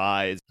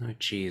insides. Oh,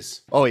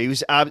 jeez.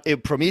 Oh,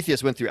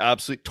 Prometheus went through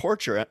absolute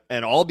torture,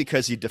 and all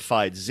because he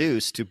defied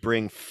Zeus to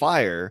bring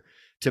fire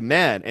to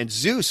man. And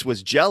Zeus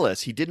was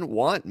jealous. He didn't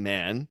want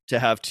man to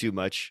have too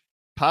much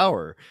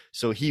power.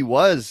 So he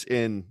was,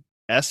 in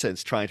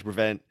essence, trying to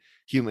prevent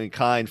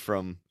humankind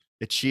from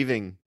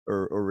achieving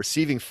or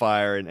receiving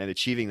fire and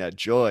achieving that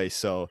joy.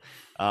 So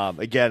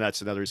again,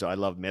 that's another reason I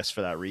love myths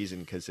for that reason,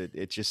 because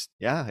it just,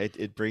 yeah,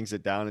 it brings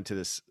it down into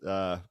this,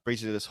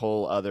 brings you to this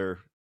whole other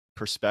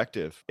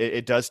perspective.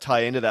 It does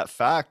tie into that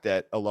fact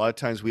that a lot of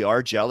times we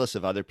are jealous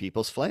of other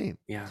people's flame.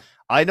 Yeah.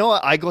 I know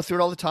I go through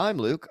it all the time,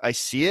 Luke. I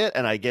see it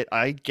and I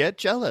get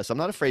jealous. I'm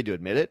not afraid to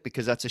admit it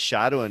because that's a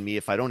shadow in me.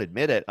 If I don't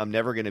admit it, I'm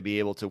never going to be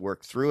able to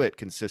work through it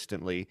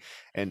consistently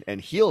and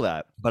heal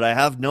that. But I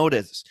have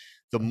noticed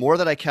the more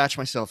that I catch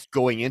myself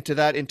going into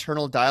that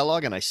internal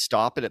dialogue and I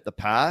stop it at the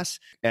pass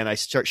and I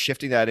start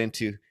shifting that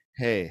into,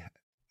 hey,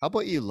 how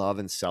about you love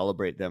and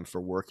celebrate them for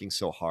working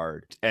so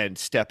hard and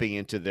stepping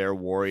into their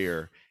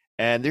warrior.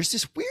 And there's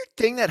this weird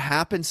thing that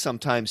happens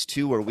sometimes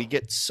too, where we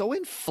get so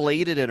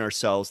inflated in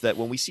ourselves that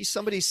when we see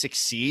somebody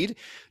succeed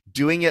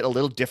doing it a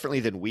little differently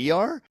than we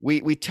are,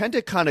 we tend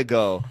to kind of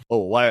go,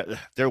 "Oh, why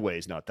their way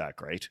is not that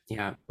great?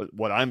 Yeah. But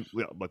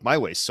like my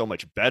way is so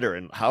much better,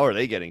 and how are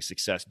they getting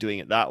success doing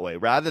it that way?"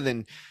 Rather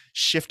than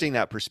shifting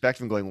that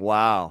perspective and going,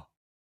 "Wow,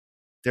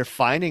 they're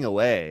finding a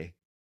way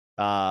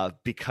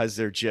because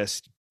they're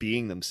just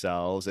being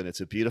themselves, and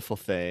it's a beautiful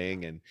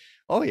thing." And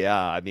oh yeah,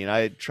 I mean,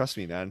 I trust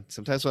me, man.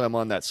 Sometimes when I'm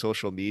on that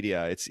social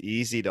media, it's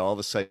easy to all of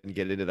a sudden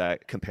get into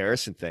that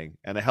comparison thing.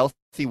 And a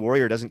healthy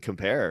warrior doesn't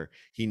compare.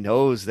 He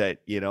knows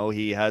that,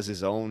 he has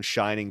his own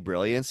shining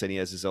brilliance and he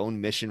has his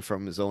own mission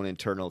from his own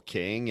internal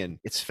king. And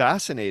it's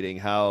fascinating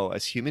how,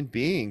 as human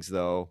beings,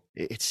 though,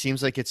 it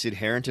seems like it's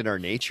inherent in our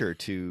nature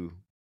to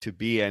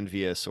be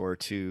envious, or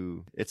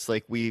it's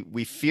like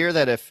we fear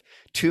that if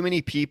too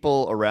many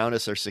people around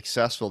us are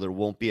successful, there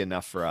won't be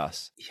enough for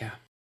us. Yeah.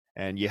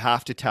 And you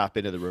have to tap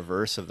into the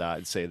reverse of that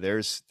and say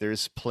there's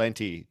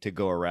plenty to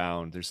go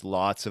around. There's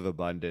lots of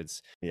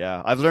abundance.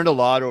 Yeah, I've learned a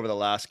lot over the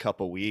last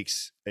couple of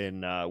weeks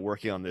in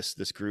working on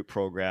this group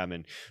program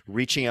and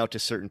reaching out to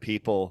certain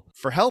people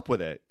for help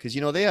with it, because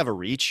they have a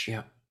reach.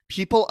 Yeah.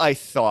 People I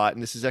thought,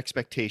 and this is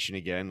expectation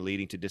again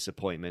leading to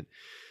disappointment,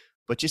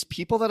 but just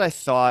people that I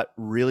thought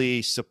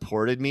really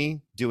supported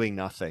me doing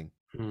nothing.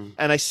 Mm.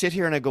 And I sit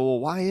here and I go,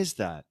 well, why is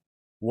that?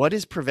 What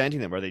is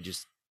preventing them? Are they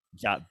just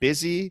got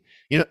busy?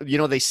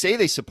 They say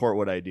they support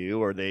what I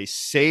do, or they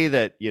say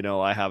that,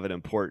 I have an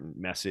important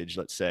message,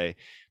 let's say,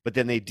 but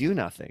then they do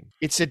nothing.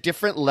 It's a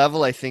different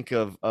level, I think,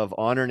 of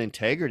honor and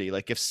integrity.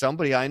 Like if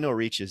somebody I know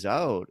reaches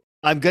out,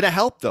 I'm going to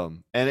help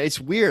them. And it's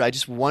weird. I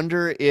just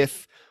wonder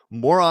if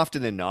more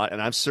often than not,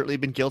 and I've certainly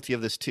been guilty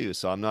of this too,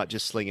 so I'm not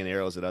just slinging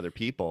arrows at other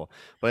people,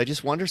 but I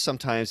just wonder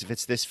sometimes if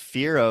it's this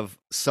fear of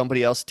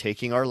somebody else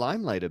taking our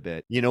limelight a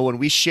bit. When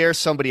we share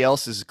somebody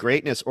else's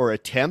greatness or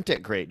attempt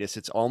at greatness,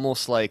 it's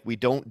almost like we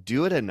don't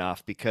do it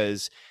enough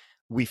because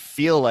we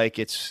feel like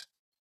it's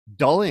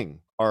dulling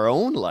our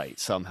own light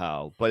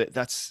somehow. But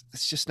it's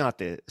just not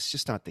the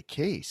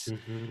case.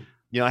 Mm-hmm.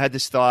 I had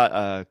this thought.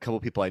 A couple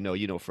people I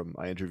know, from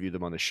I interviewed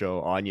them on the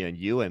show, Anya and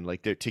Ewan.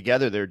 Like they're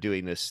together. They're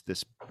doing this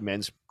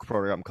men's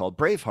program called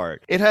Braveheart.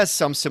 It has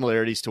some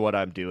similarities to what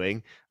I'm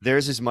doing.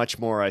 Theirs is much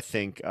more, I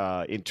think,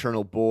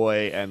 internal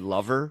boy and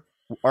lover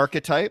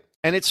archetype.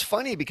 And it's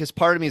funny because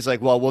part of me is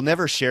like, well, we'll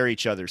never share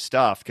each other's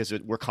stuff because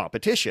we're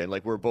competition.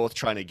 Like we're both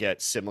trying to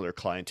get similar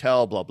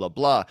clientele, blah, blah,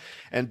 blah.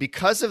 And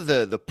because of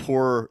the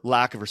poor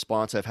lack of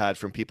response I've had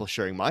from people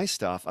sharing my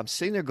stuff, I'm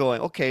sitting there going,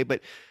 okay,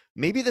 but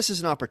maybe this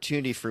is an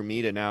opportunity for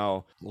me to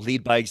now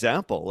lead by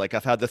example. Like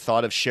I've had the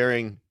thought of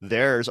sharing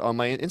theirs on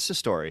my Insta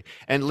story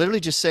and literally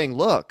just saying,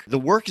 look, the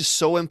work is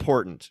so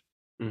important.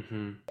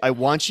 Mm-hmm. I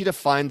want you to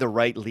find the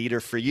right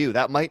leader for you.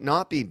 That might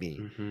not be me.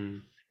 Mm-hmm.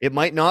 It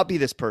might not be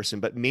this person,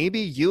 but maybe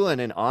Ewan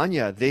and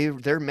Anya,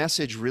 their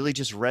message really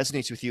just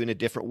resonates with you in a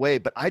different way.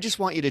 But I just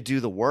want you to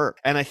do the work.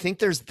 And I think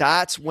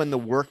that's when the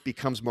work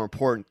becomes more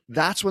important.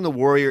 That's when the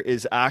warrior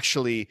is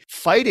actually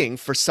fighting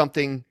for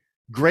something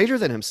greater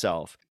than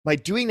himself. By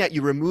doing that,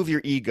 you remove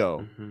your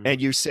ego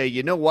and you say,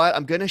 you know what?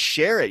 I'm going to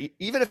share it.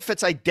 Even if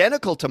it's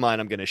identical to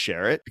mine, I'm going to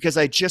share it because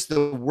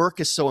the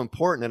work is so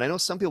important. And I know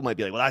some people might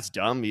be like, well, that's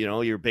dumb.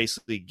 You're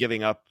basically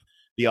giving up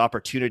the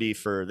opportunity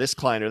for this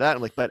client or that.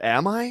 I'm like, but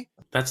am I?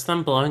 That's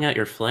them blowing out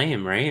your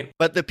flame, right?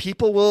 But the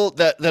people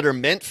that are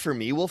meant for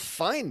me will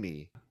find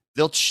me.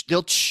 They'll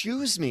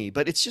choose me.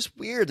 But it's just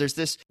weird. There's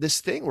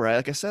this thing where,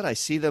 like I said, I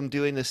see them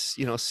doing this,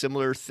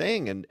 similar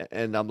thing,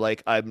 and I'm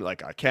like, I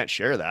can't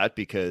share that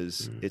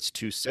because it's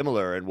too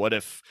similar. And what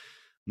if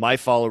my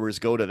followers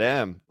go to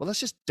them? Well, that's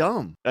just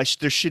dumb.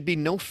 There should be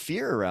no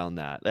fear around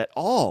that at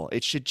all.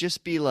 It should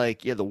just be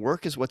like, yeah, the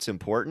work is what's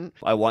important.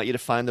 I want you to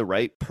find the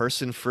right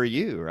person for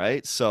you,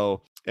 right?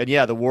 So, and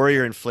yeah, the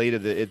warrior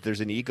inflated,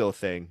 there's an ego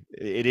thing.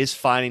 It is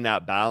finding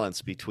that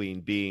balance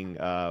between being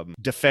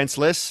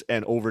defenseless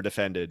and over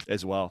defended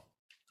as well.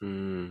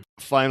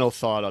 Final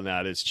thought on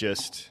that is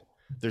just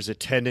there's a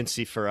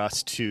tendency for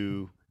us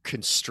to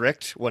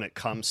constrict when it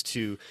comes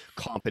to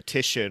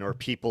competition or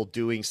people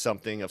doing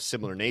something of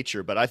similar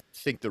nature. But I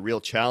think the real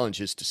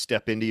challenge is to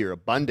step into your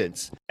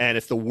abundance. And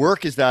if the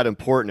work is that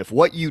important, if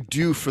what you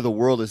do for the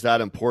world is that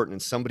important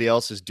and somebody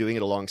else is doing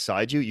it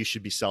alongside you, you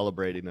should be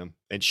celebrating them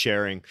and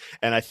sharing.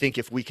 And I think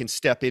if we can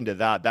step into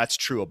that, that's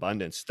true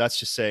abundance. That's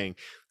just saying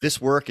this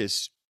work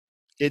it's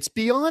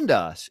beyond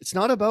us. It's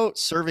not about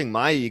serving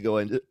my ego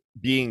and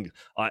being,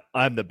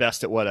 I'm the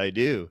best at what I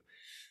do.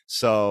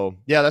 So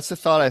yeah, that's the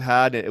thought I've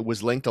had. It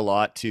was linked a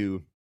lot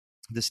to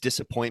this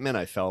disappointment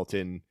I felt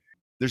in.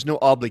 There's no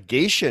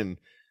obligation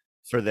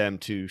for them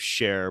to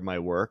share my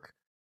work,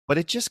 but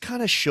it just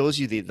kind of shows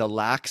you the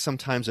lack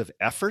sometimes of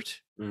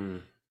effort.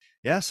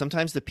 Yeah,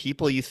 sometimes the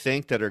people you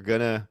think that are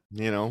gonna,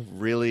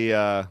 really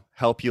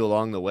help you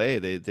along the way,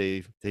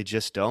 they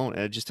just don't.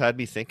 And it just had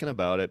me thinking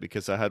about it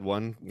because I had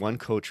one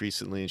coach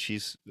recently, and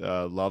she's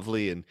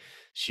lovely, and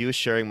she was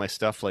sharing my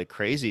stuff like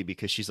crazy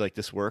because she's like,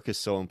 this work is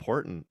so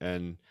important,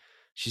 and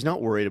she's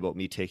not worried about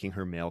me taking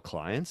her male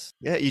clients.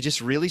 Yeah, you just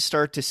really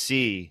start to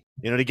see,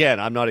 and again,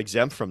 I'm not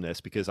exempt from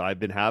this because I've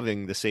been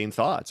having the same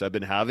thoughts. I've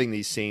been having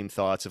these same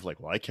thoughts of like,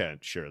 well, I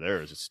can't share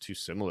theirs. It's too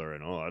similar.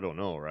 And I don't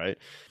know, right?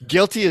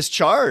 Guilty as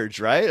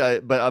charged, right?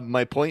 But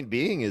my point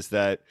being is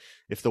that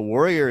if the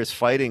warrior is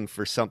fighting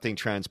for something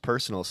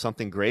transpersonal,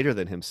 something greater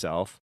than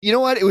himself, you know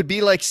what? It would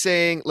be like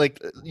saying,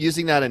 like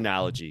using that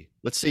analogy.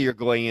 Let's say you're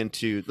going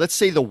into, let's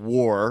say the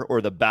war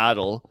or the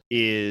battle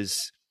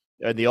is,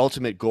 and the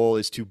ultimate goal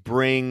is to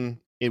bring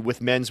it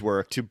with men's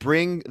work, to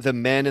bring the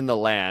men in the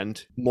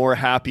land more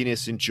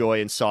happiness and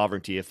joy and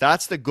sovereignty. If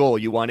that's the goal,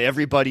 you want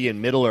everybody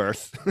in Middle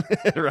Earth,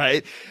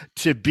 right,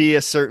 to be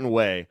a certain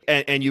way.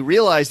 And you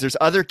realize there's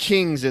other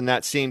kings in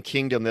that same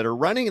kingdom that are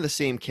running the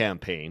same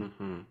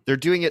campaign. They're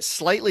doing it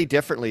slightly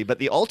differently, but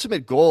the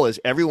ultimate goal is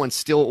everyone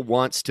still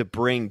wants to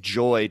bring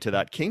joy to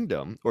that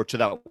kingdom or to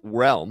that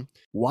realm.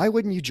 Why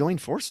wouldn't you join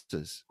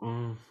forces?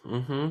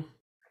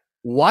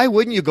 Why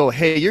wouldn't you go,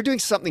 hey, you're doing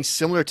something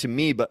similar to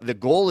me, but the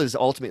goal is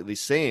ultimately the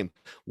same.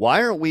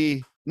 Why aren't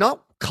we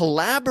not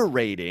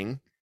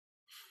collaborating,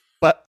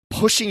 but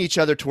pushing each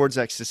other towards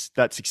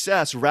that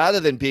success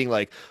rather than being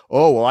like,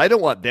 oh, well, I don't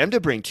want them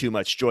to bring too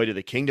much joy to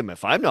the kingdom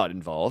if I'm not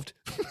involved.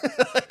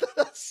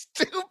 That's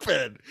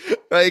stupid.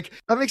 Like,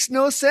 that makes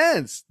no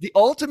sense. The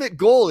ultimate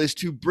goal is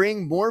to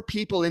bring more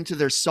people into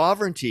their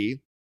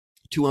sovereignty,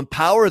 to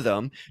empower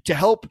them, to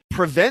help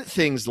prevent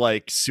things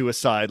like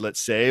suicide,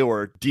 let's say,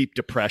 or deep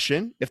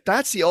depression. If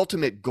that's the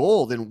ultimate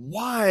goal, then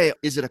why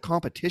is it a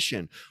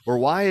competition? Or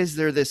why is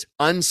there this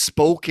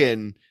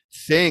unspoken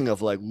thing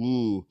of like,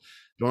 ooh,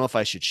 don't know if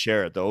I should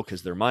share it though,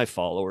 because they're my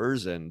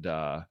followers and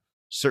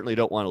certainly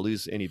don't want to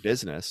lose any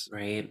business.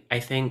 Right. I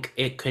think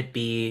it could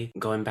be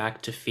going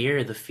back to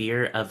fear, the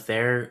fear of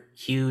their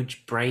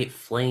huge, bright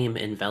flame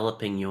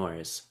enveloping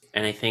yours.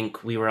 And I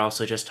think we were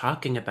also just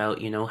talking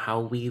about, how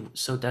we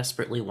so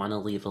desperately want to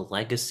leave a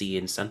legacy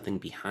and something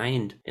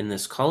behind in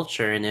this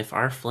culture. And if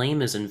our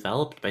flame is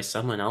enveloped by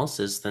someone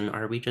else's, then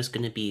are we just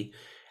going to be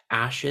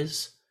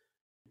ashes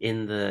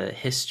in the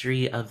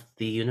history of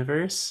the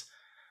universe?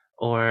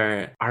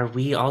 Or are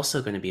we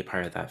also going to be a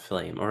part of that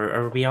flame? Or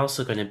are we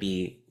also going to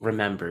be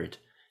remembered?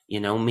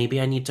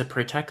 Maybe I need to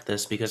protect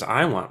this because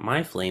I want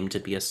my flame to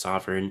be a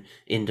sovereign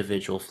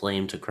individual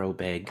flame to grow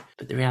big.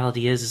 But the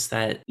reality is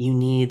that you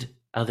need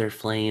other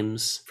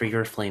flames for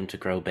your flame to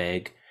grow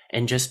big.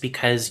 And just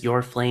because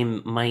your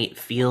flame might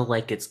feel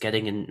like it's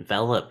getting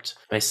enveloped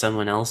by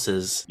someone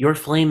else's, your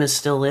flame is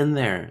still in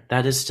there.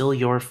 That is still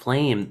your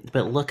flame.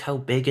 But look how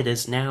big it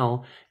is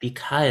now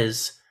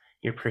because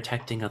you're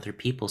protecting other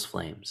people's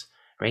flames,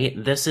 right?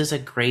 This is a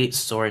great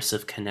source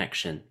of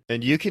connection.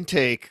 And you can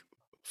take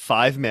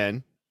 5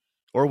 men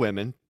or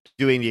women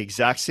doing the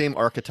exact same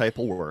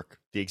archetypal work,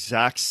 the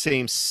exact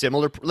same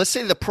similar, let's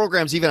say the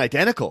program's even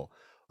identical.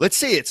 Let's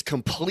say it's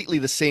completely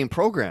the same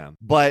program,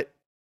 but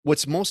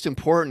what's most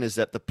important is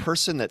that the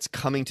person that's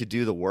coming to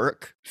do the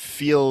work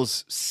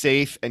feels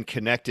safe and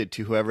connected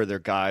to whoever their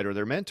guide or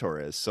their mentor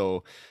is.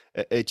 So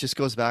it just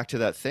goes back to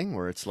that thing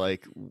where it's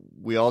like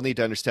we all need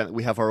to understand that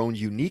we have our own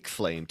unique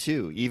flame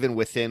too, even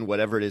within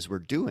whatever it is we're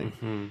doing.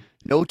 Mm-hmm.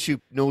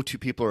 No two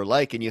people are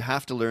alike, and you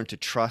have to learn to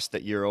trust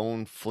that your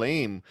own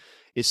flame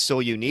is so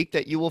unique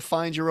that you will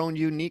find your own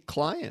unique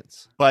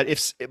clients. But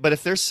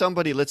if there's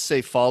somebody, let's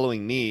say,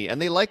 following me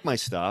and they like my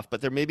stuff,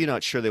 but they're maybe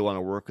not sure they want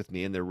to work with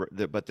me, and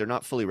they're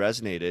not fully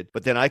resonated.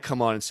 But then I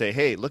come on and say,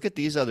 hey, look at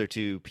these other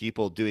 2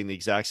 people doing the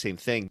exact same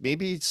thing.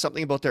 Maybe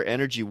something about their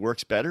energy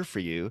works better for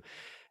you.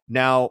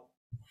 Now,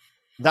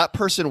 that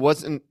person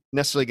wasn't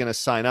necessarily going to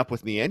sign up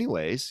with me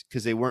anyways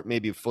because they weren't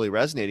maybe fully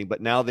resonating, but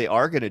now they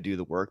are going to do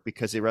the work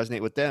because they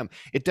resonate with them.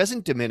 It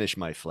doesn't diminish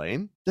my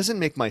flame, doesn't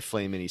make my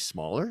flame any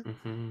smaller.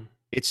 Mm-hmm.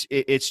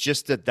 It's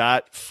just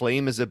that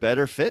flame is a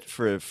better fit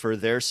for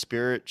their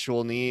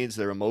spiritual needs,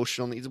 their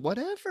emotional needs,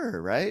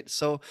 whatever, right?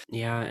 So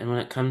yeah, and when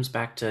it comes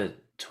back to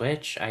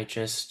Twitch, I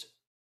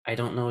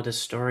don't know what the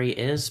story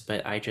is,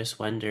 but I just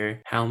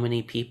wonder how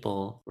many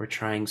people were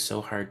trying so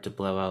hard to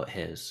blow out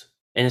his.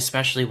 And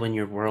especially when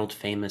you're world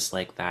famous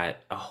like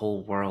that, a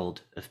whole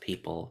world of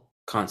people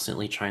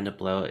constantly trying to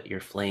blow out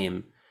your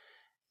flame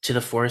to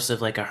the force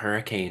of like a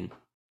hurricane.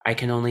 I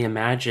can only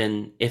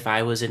imagine if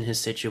I was in his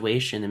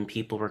situation and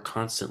people were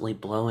constantly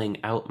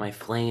blowing out my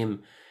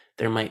flame,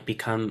 there might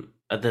become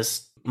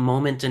this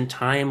moment in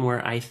time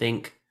where I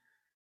think,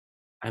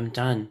 I'm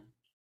done.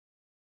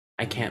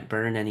 I can't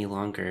burn any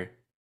longer.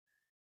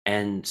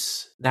 And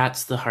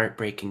that's the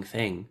heartbreaking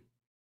thing.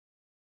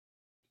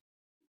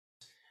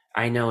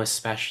 I know,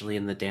 especially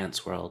in the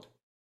dance world,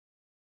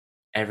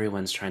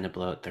 everyone's trying to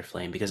blow out their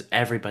flame because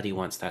everybody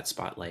wants that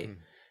spotlight.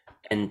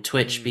 And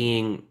Twitch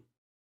being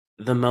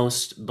the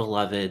most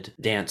beloved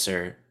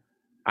dancer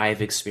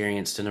I've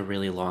experienced in a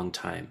really long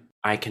time,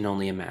 I can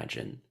only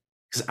imagine.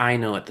 Because I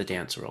know what the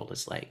dance world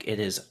is like. It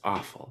is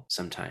awful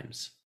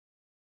sometimes.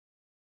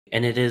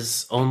 And it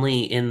is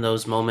only in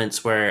those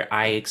moments where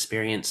I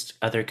experienced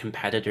other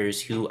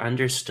competitors who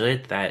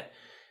understood that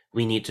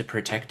we need to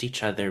protect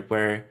each other,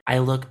 where I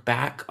look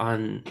back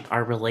on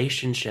our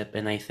relationship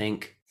and I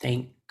think,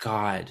 thank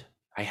God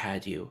I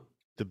had you.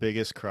 The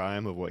biggest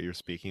crime of what you're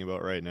speaking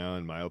about right now,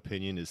 in my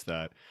opinion, is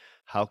that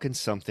how can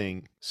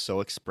something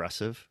so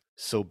expressive,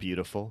 so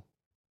beautiful,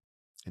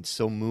 and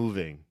so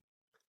moving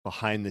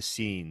behind the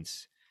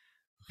scenes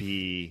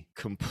be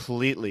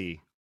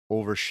completely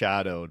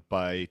overshadowed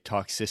by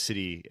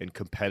toxicity and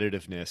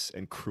competitiveness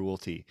and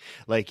cruelty?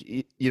 Like,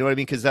 you know what I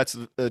mean? Because that's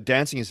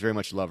dancing is very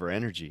much lover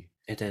energy.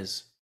 It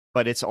is.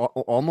 But it's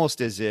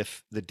almost as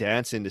if the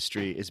dance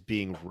industry is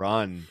being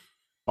run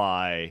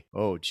by,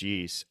 oh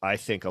geez, I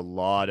think a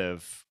lot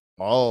of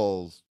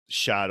all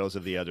shadows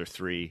of the other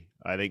 3.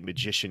 I think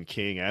Magician,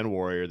 King, and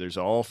Warrior, there's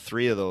all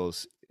 3 of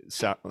those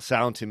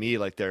sound to me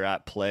like they're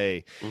at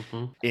play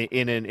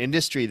in an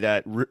industry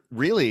that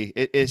really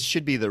it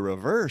should be the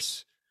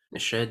reverse.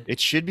 It should. It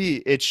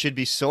should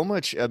be so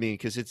much, I mean,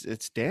 because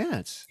it's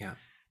dance. Yeah.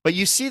 But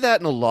you see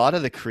that in a lot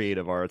of the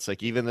creative arts,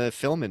 like even the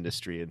film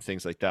industry and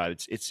things like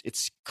that.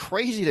 It's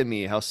crazy to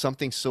me how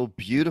something so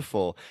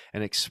beautiful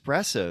and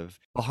expressive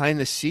behind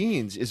the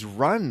scenes is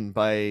run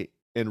by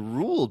and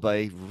ruled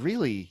by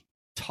really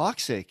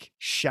toxic,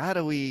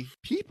 shadowy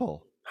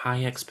people.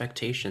 High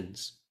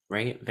expectations,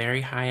 right?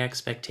 Very high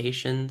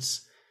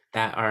expectations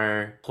that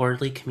are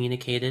poorly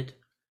communicated,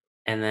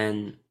 and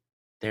then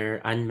they're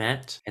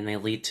unmet and they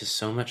lead to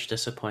so much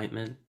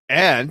disappointment.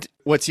 And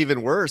what's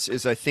even worse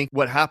is I think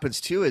what happens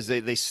too is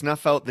they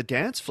snuff out the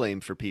dance flame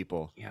for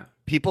people. Yeah.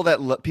 People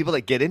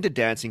that get into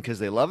dancing because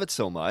they love it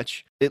so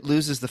much, it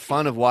loses the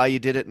fun of why you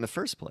did it in the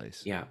first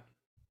place. Yeah.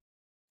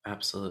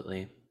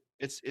 Absolutely.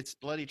 It's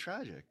bloody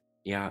tragic.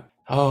 Yeah.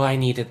 Oh, I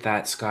needed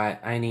that,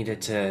 Scott. I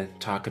needed to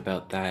talk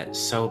about that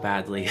so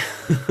badly.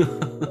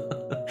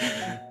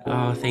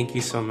 Oh, thank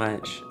you so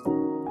much.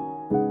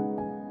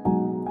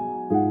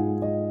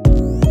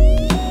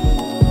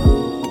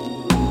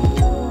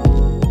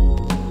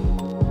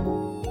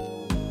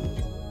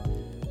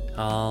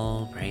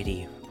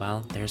 Alrighty,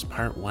 well, there's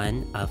part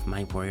 1 of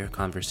my warrior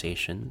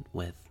conversation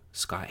with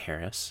Scott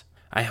Harris.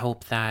 I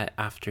hope that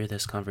after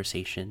this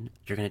conversation,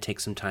 you're going to take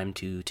some time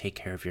to take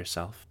care of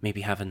yourself.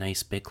 Maybe have a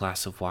nice big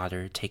glass of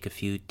water, take a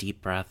few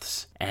deep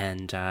breaths,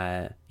 and,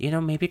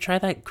 maybe try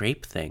that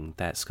grape thing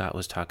that Scott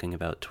was talking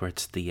about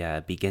towards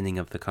the beginning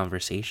of the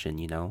conversation,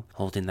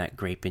 holding that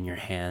grape in your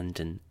hand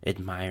and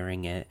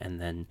admiring it,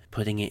 and then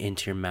putting it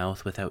into your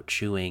mouth without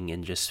chewing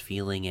and just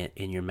feeling it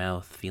in your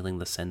mouth, feeling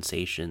the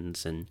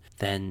sensations, and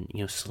then,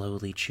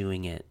 slowly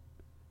chewing it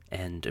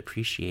and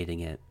appreciating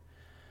it.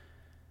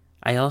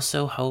 I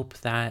also hope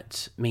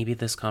that maybe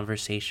this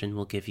conversation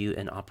will give you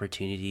an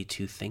opportunity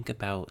to think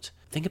about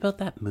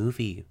that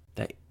movie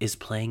that is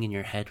playing in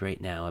your head right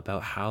now,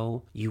 about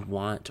how you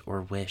want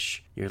or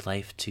wish your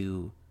life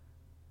to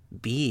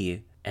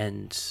be,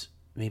 and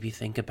maybe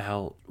think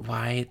about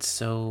why it's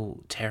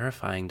so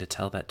terrifying to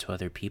tell that to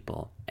other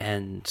people.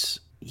 And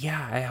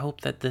yeah, I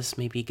hope that this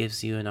maybe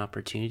gives you an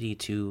opportunity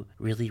to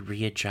really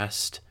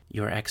readjust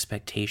your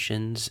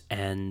expectations,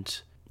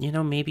 and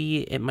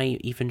maybe it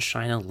might even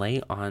shine a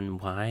light on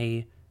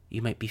why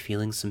you might be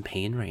feeling some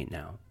pain right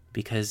now.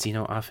 Because,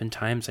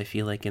 oftentimes I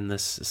feel like in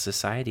this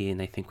society,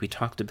 and I think we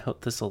talked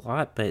about this a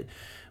lot, but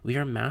we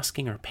are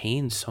masking our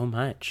pain so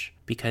much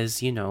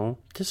because,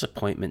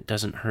 disappointment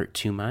doesn't hurt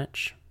too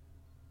much.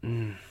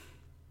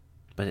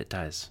 But it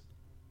does.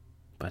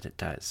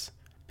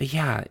 But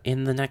yeah,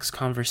 in the next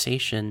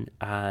conversation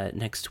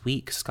next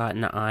week, Scott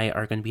and I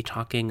are going to be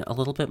talking a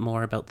little bit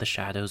more about the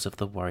shadows of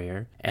the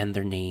warrior and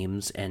their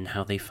names and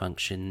how they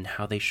function,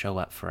 how they show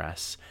up for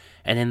us.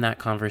 And in that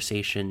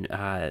conversation,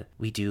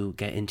 we do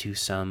get into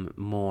some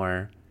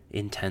more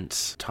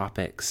intense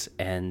topics,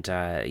 and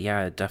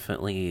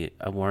definitely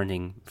a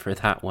warning for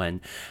that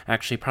one.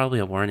 Actually, probably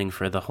a warning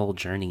for the whole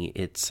journey.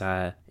 It's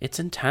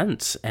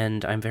intense,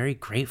 and I'm very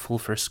grateful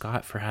for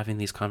Scott for having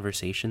these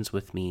conversations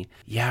with me.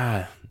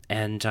 Yeah,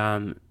 and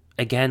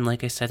again,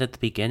 like I said at the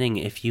beginning,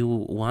 if you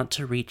want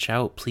to reach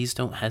out, please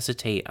don't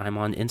hesitate. I'm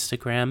on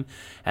Instagram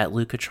at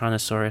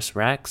Lucatronosaurus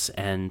Rex,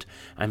 and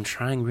I'm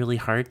trying really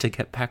hard to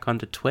get back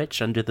onto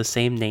Twitch under the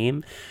same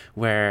name,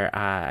 where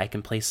I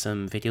can play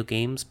some video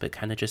games, but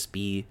kind of just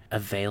be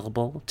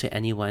available to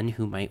anyone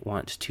who might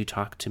want to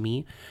talk to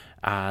me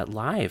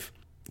live.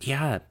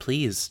 Yeah,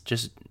 please,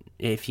 just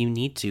if you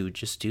need to,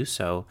 just do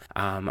so.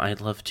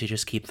 I'd love to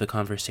just keep the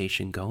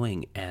conversation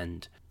going,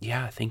 and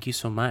yeah, thank you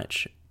so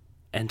much.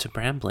 And to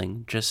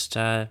Brambling, just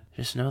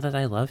know that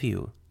I love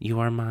you. You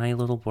are my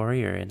little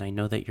warrior, and I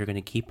know that you're going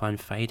to keep on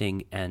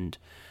fighting and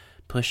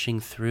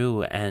pushing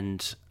through,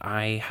 and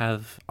I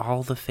have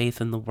all the faith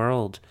in the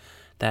world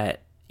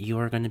that you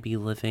are going to be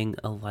living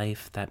a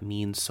life that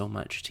means so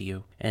much to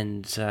you.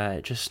 And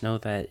just know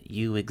that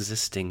you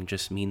existing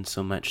just means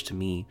so much to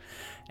me.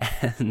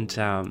 And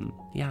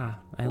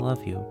I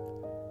love you.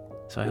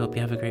 So I hope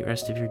you have a great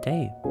rest of your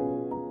day.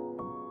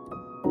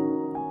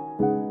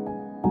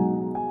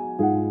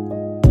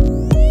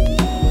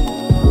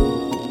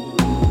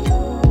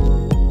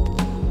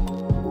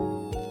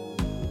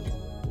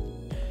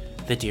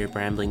 The Dear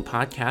Brambling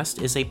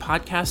Podcast is a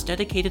podcast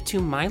dedicated to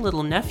my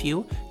little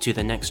nephew, to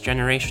the next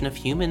generation of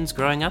humans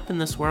growing up in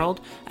this world,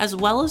 as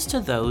well as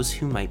to those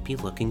who might be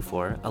looking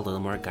for a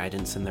little more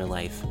guidance in their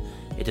life.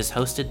 It is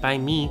hosted by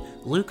me,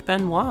 Luc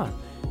Benoit.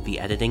 The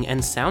editing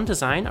and sound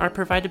design are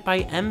provided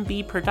by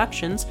MB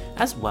Productions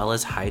as well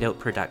as Hideout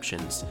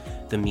Productions.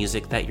 The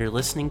music that you're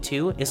listening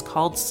to is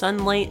called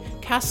Sunlight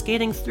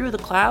Cascading Through the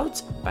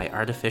Clouds by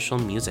Artificial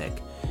Music.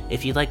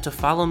 If you'd like to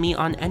follow me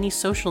on any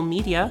social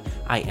media,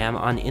 I am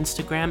on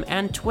Instagram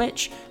and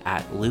Twitch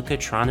at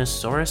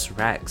Lucatronosaurus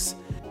Rex.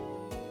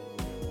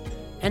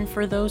 And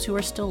for those who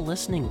are still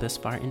listening this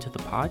far into the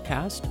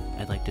podcast,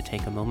 I'd like to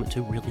take a moment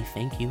to really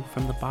thank you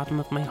from the bottom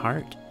of my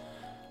heart.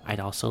 I'd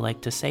also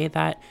like to say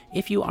that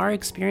if you are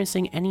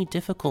experiencing any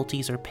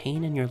difficulties or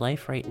pain in your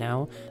life right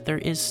now, there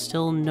is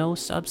still no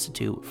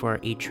substitute for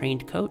a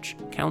trained coach,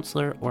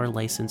 counselor, or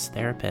licensed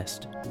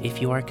therapist.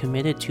 If you are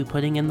committed to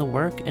putting in the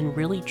work and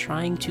really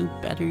trying to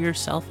better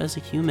yourself as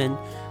a human,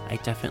 I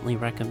definitely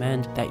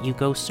recommend that you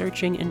go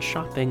searching and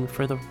shopping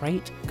for the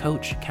right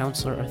coach,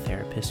 counselor, or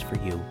therapist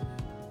for you.